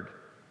heard.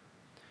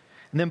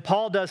 And then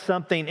Paul does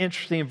something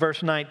interesting in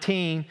verse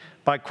 19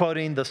 by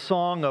quoting the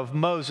Song of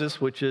Moses,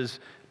 which is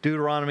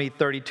Deuteronomy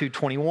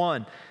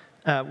 32:21,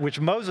 which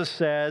Moses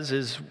says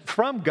is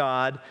from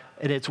God,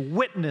 and it's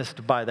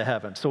witnessed by the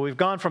heavens. So we've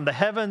gone from the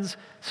heavens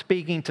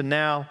speaking to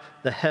now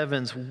the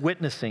heavens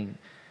witnessing.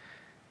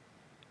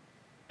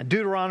 And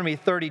Deuteronomy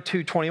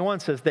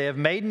 32:21 says, they have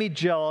made me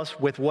jealous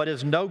with what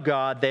is no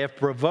God. They have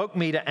provoked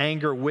me to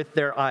anger with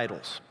their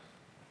idols.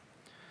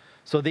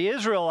 So the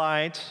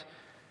Israelites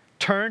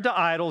turned to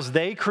idols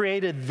they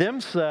created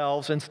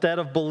themselves instead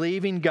of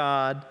believing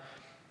God.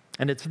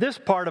 And it's this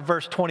part of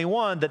verse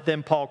 21 that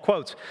then Paul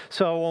quotes.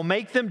 So I will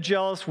make them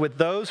jealous with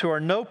those who are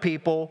no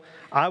people.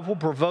 I will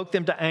provoke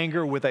them to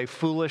anger with a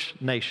foolish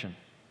nation.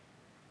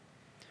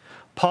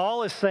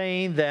 Paul is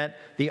saying that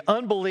the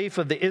unbelief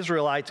of the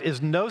Israelites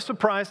is no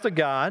surprise to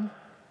God.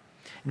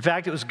 In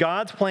fact, it was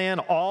God's plan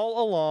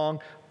all along,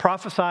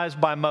 prophesied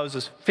by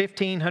Moses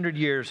 1,500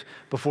 years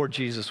before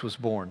Jesus was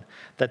born,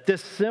 that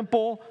this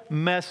simple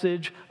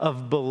message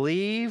of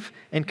believe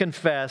and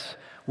confess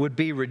would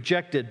be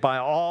rejected by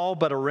all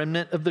but a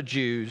remnant of the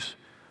Jews,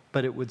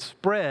 but it would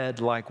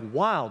spread like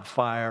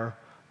wildfire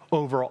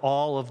over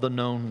all of the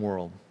known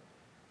world.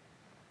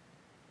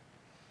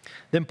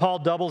 Then Paul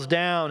doubles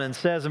down and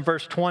says in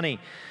verse 20,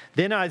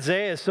 then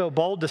Isaiah is so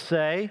bold to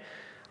say,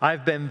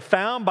 I've been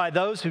found by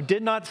those who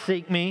did not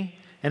seek me,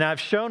 and I've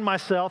shown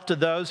myself to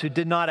those who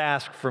did not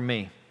ask for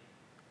me.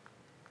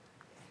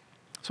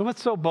 So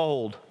what's so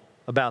bold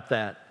about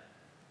that?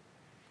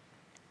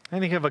 I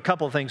think of a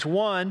couple of things.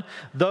 One,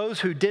 those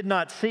who did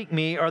not seek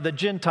me are the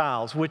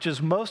Gentiles, which is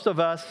most of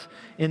us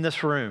in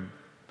this room.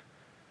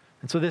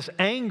 And so this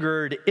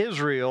angered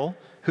Israel,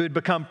 who had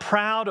become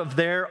proud of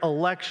their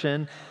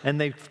election, and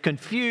they've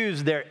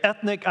confused their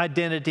ethnic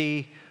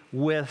identity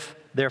with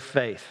their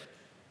faith.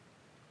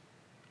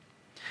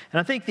 And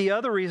I think the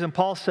other reason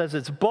Paul says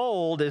it's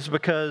bold is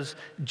because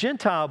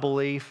Gentile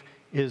belief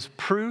is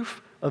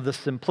proof of the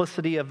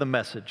simplicity of the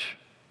message.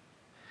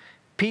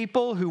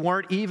 People who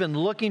weren't even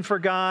looking for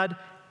God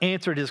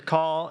answered his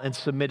call and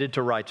submitted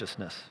to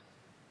righteousness.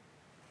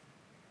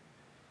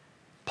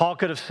 Paul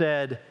could have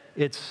said,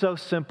 it's so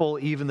simple,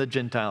 even the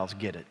Gentiles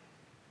get it.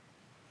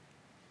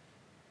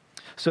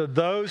 So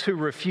those who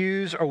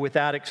refuse are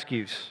without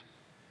excuse.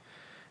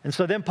 And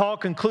so then Paul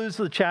concludes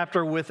the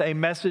chapter with a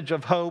message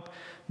of hope,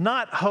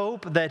 not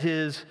hope that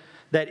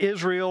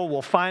Israel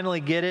will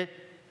finally get it.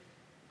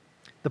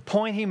 The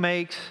point he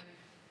makes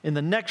in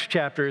the next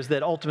chapter is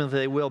that ultimately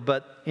they will.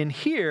 But in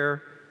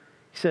here,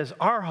 he says,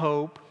 our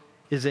hope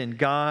is in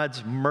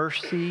God's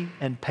mercy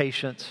and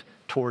patience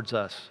towards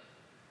us.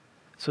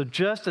 So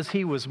just as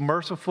he was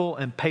merciful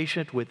and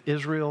patient with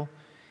Israel,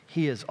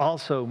 he is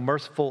also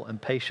merciful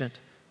and patient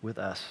with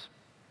us.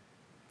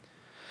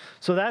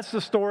 So that's the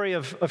story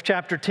of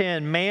chapter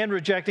 10. Man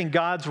rejecting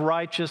God's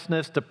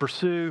righteousness to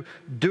pursue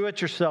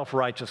do-it-yourself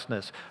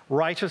righteousness.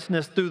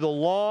 Righteousness through the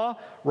law,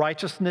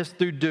 righteousness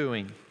through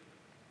doing.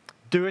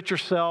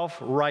 Do-it-yourself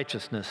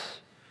righteousness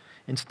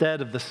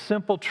instead of the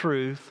simple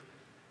truth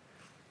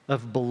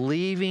of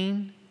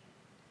believing,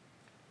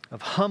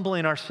 of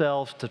humbling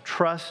ourselves to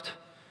trust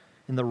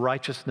in the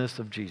righteousness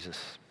of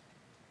Jesus.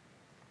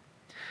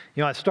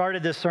 You know, I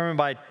started this sermon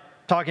by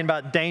talking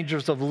about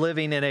dangers of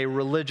living in a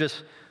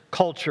religious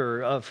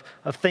culture, of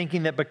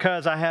thinking that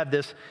because I have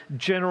this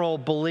general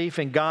belief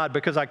in God,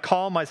 because I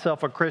call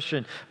myself a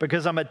Christian,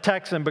 because I'm a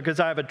Texan, because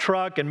I have a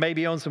truck and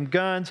maybe own some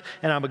guns,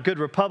 and I'm a good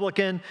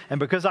Republican, and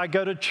because I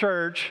go to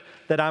church,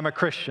 that I'm a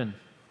Christian.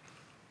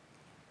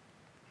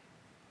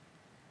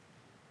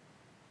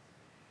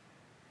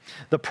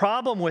 The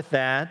problem with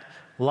that,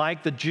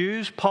 like the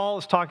Jews Paul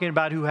is talking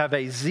about who have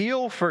a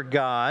zeal for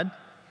God,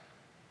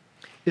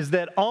 is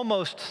that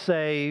almost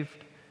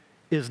saved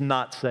is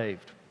not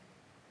saved.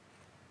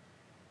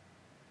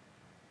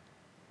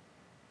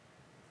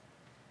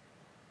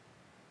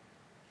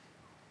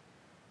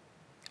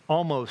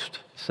 Almost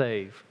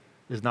saved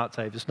is not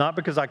saved. It's not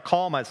because I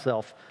call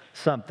myself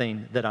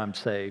something that I'm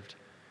saved.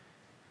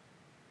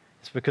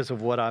 It's because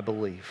of what I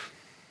believe.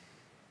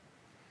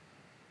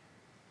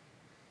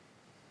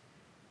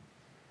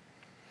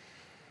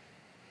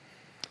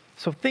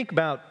 So think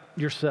about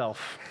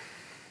yourself.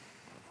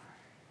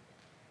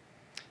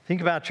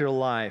 Think about your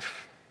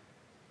life.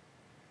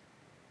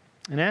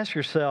 And ask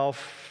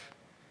yourself,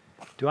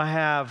 do I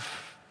have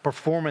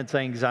performance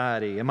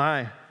anxiety? Am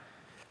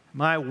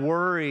I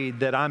worried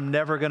that I'm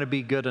never going to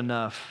be good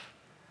enough?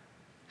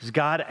 Is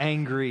God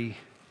angry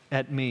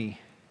at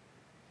me?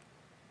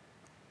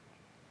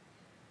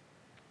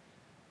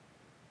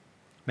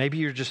 Maybe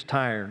you're just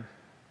tired.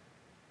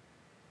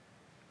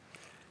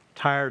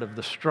 Tired of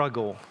the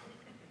struggle.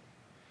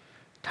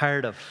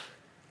 Tired of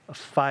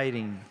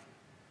fighting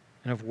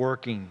and of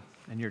working.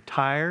 And you're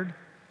tired.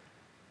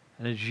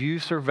 And as you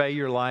survey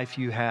your life,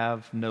 you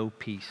have no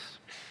peace.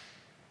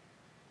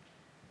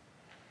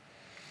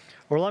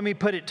 Or let me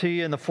put it to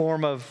you in the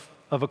form of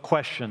a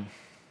question.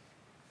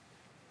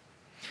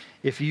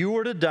 If you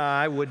were to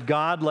die, would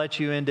God let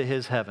you into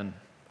his heaven?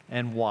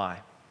 And why?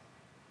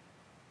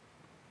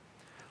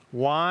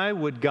 Why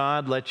would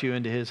God let you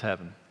into his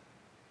heaven?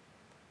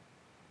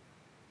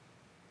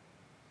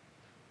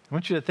 I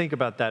want you to think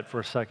about that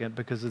for a second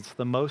because it's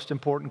the most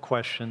important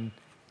question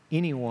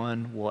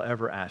anyone will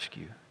ever ask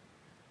you.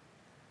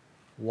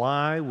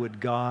 Why would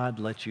God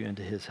let you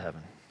into his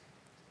heaven?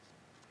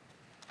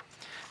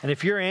 And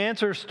if your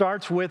answer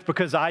starts with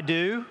because I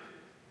do,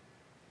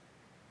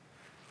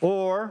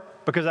 or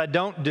because I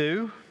don't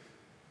do,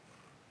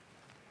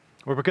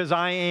 or because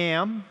I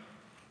am,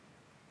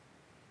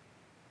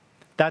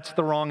 that's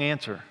the wrong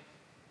answer.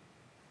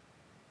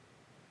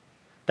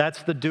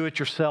 That's the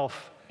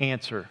do-it-yourself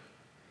answer.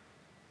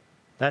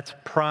 That's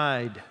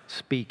pride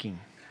speaking.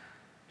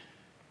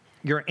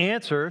 Your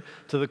answer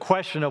to the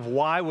question of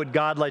why would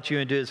God let you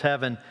into his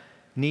heaven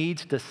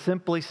needs to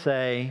simply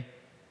say,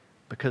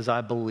 because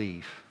I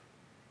believe.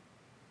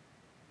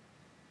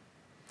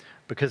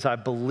 Because I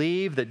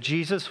believe that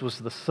Jesus was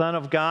the Son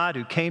of God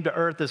who came to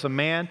earth as a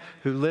man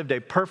who lived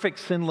a perfect,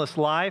 sinless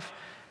life,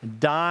 and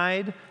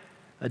died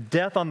a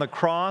death on the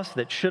cross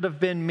that should have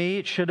been me,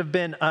 it should have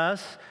been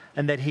us,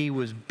 and that he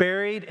was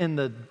buried in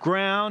the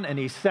ground and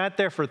he sat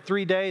there for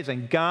 3 days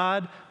and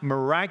God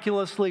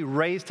miraculously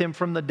raised him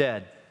from the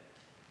dead,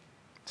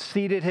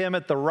 seated him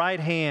at the right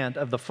hand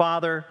of the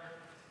Father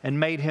and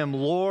made him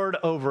Lord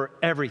over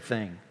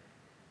everything.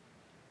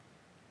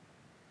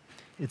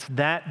 It's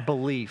that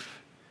belief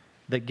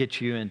that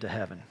gets you into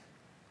heaven.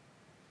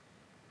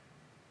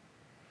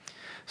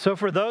 So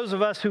for those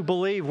of us who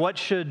believe, what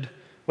should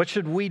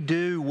we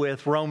do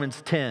with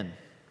Romans 10?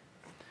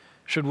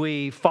 Should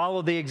we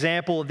follow the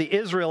example of the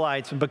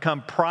Israelites and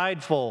become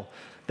prideful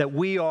that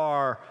we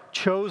are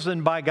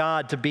chosen by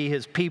God to be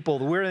his people,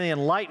 that we're the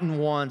enlightened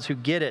ones who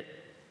get it,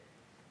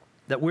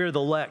 that we're the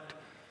elect?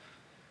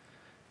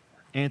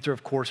 Answer,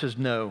 of course, is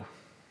no.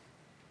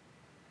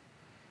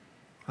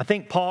 I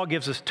think Paul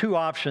gives us two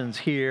options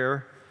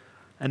here,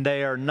 and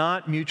they are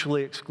not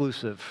mutually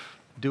exclusive.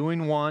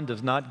 Doing one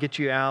does not get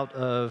you out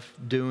of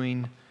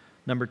doing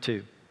number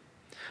two.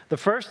 The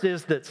first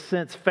is that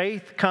since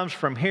faith comes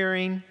from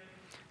hearing,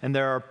 and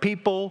there are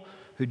people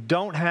who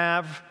don't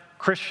have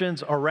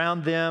Christians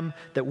around them,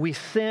 that we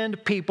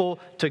send people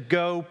to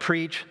go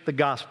preach the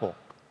gospel.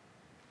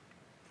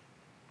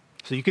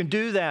 So you can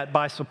do that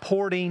by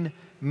supporting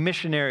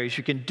missionaries.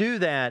 You can do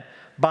that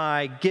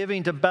by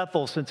giving to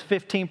Bethel, since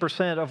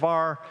 15% of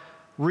our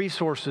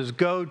resources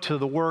go to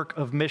the work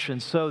of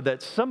mission so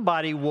that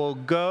somebody will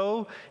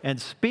go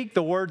and speak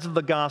the words of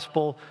the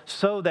gospel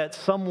so that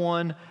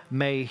someone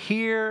may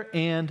hear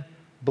and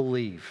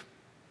believe.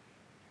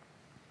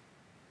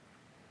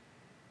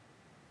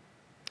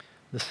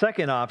 The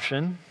second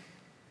option,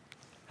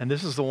 and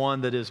this is the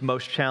one that is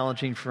most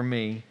challenging for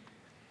me,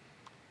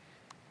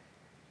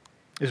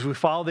 is we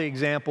follow the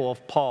example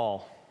of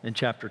Paul in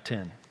chapter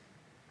 10.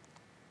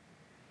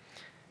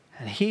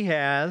 And he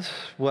has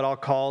what I'll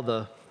call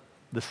the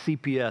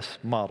CPS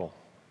model.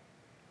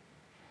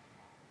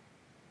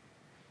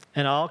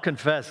 And I'll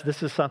confess,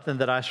 this is something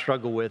that I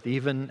struggle with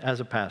even as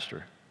a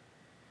pastor.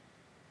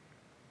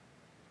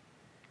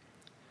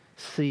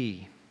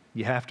 C,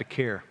 you have to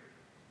care.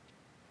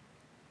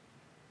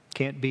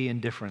 Can't be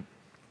indifferent.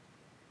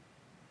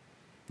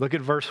 Look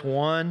at verse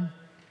 1.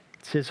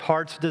 It's his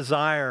heart's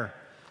desire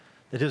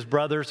that his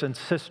brothers and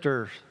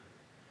sisters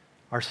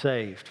are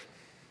saved.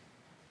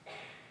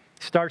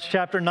 He starts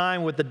chapter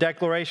 9 with the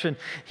declaration,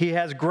 he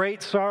has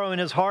great sorrow in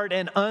his heart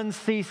and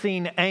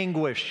unceasing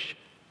anguish.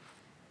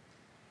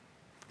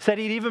 Said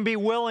he'd even be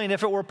willing,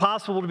 if it were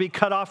possible, to be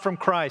cut off from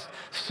Christ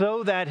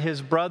so that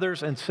his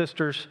brothers and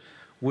sisters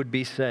would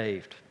be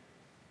saved.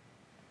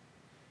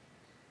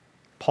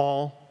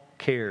 Paul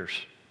cares.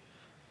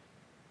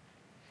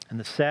 And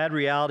the sad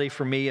reality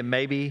for me, and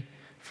maybe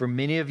for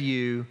many of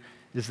you,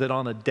 is that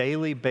on a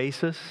daily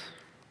basis,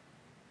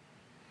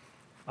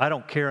 I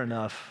don't care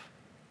enough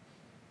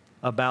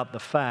about the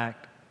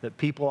fact that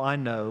people I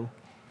know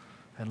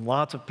and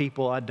lots of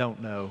people I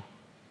don't know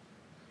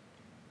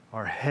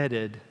are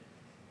headed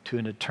to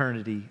an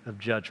eternity of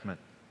judgment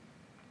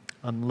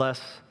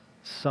unless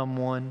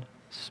someone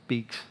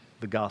speaks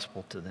the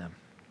gospel to them.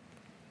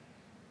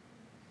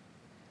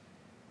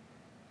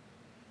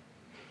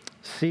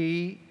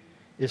 C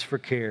is for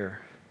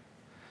care.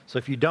 So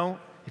if you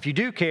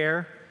do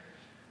care,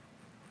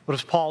 what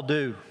does Paul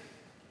do?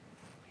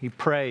 He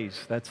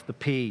prays. That's the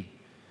P.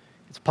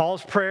 It's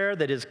Paul's prayer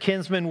that his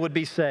kinsmen would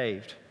be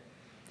saved.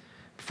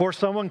 Before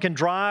someone can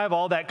drive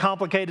all that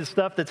complicated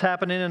stuff that's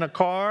happening in a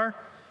car,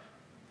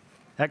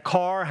 that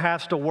car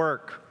has to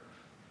work.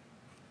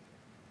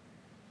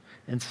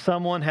 And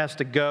someone has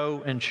to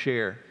go and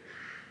share.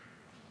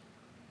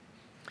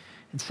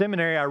 In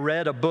seminary, I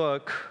read a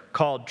book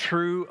called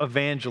True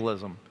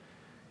Evangelism.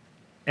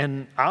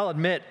 And I'll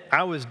admit,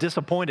 I was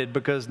disappointed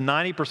because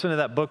 90% of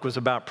that book was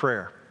about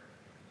prayer.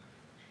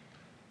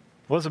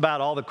 It was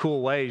about all the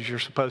cool ways you're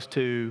supposed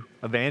to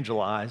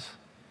evangelize.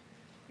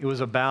 It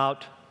was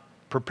about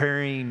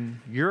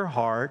preparing your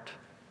heart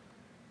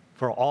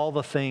for all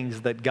the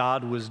things that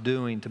God was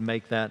doing to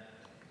make that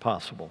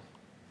possible.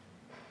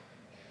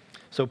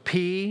 So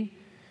P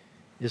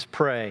is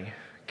pray.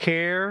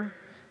 Care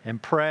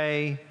and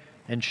pray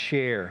and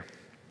share.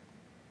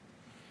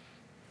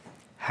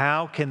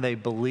 How can they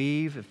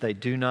believe if they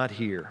do not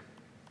hear?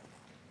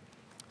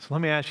 So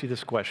let me ask you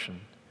this question.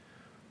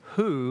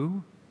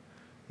 Who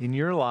in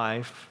your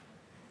life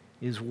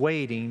is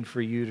waiting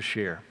for you to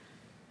share?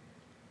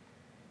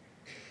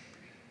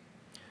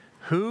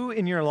 Who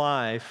in your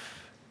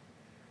life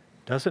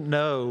doesn't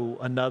know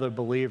another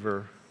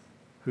believer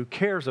who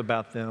cares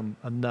about them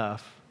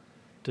enough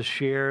to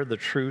share the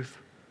truth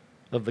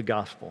of the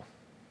gospel?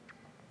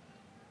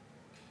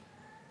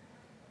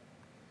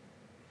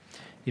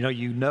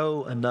 You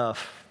know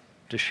enough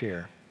to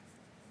share.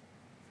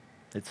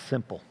 It's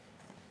simple.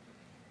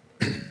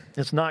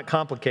 It's not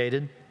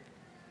complicated.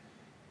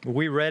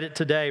 We read it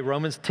today,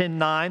 Romans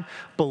 10:9.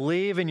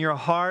 Believe in your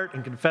heart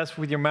and confess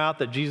with your mouth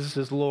that Jesus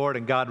is Lord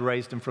and God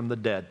raised him from the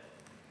dead.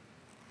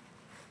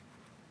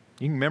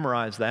 You can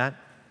memorize that.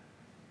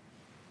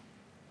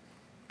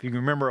 If you can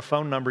remember a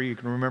phone number, you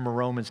can remember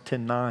Romans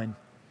 10:9.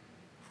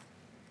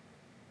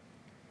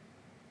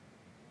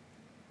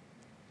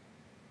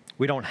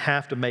 We don't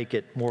have to make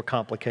it more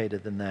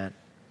complicated than that.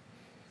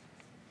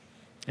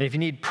 And if you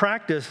need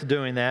practice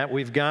doing that,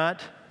 we've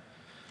got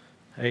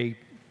a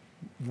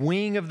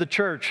wing of the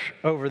church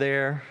over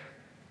there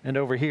and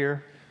over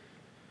here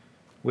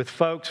with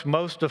folks,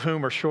 most of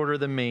whom are shorter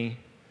than me,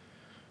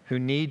 who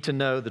need to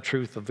know the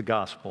truth of the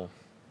gospel,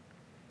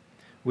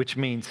 which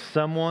means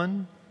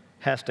someone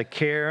has to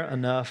care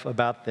enough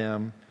about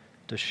them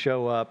to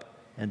show up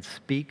and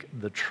speak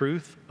the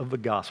truth of the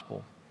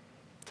gospel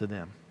to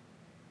them.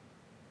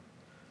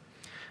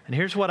 And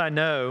here's what I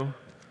know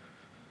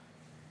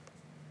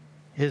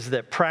is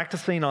that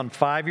practicing on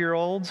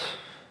 5-year-olds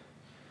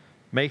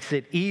makes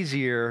it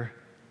easier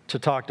to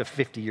talk to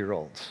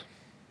 50-year-olds.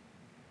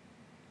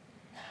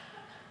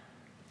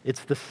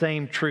 It's the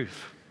same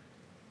truth.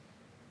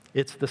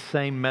 It's the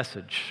same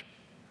message.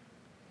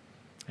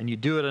 And you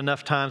do it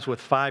enough times with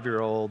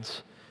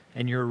 5-year-olds,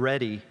 and you're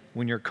ready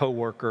when your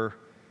coworker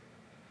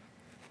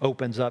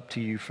opens up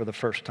to you for the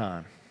first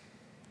time.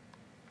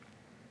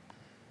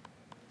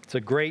 It's a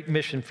great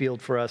mission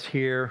field for us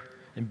here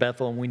in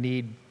Bethel, and we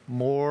need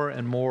more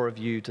and more of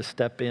you to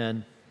step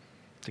in,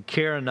 to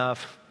care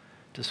enough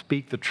to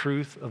speak the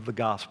truth of the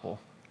gospel,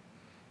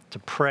 to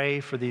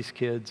pray for these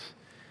kids,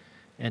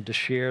 and to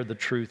share the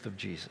truth of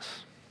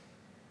Jesus.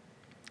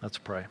 Let's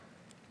pray.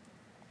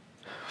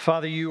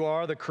 Father, you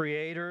are the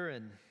creator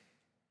and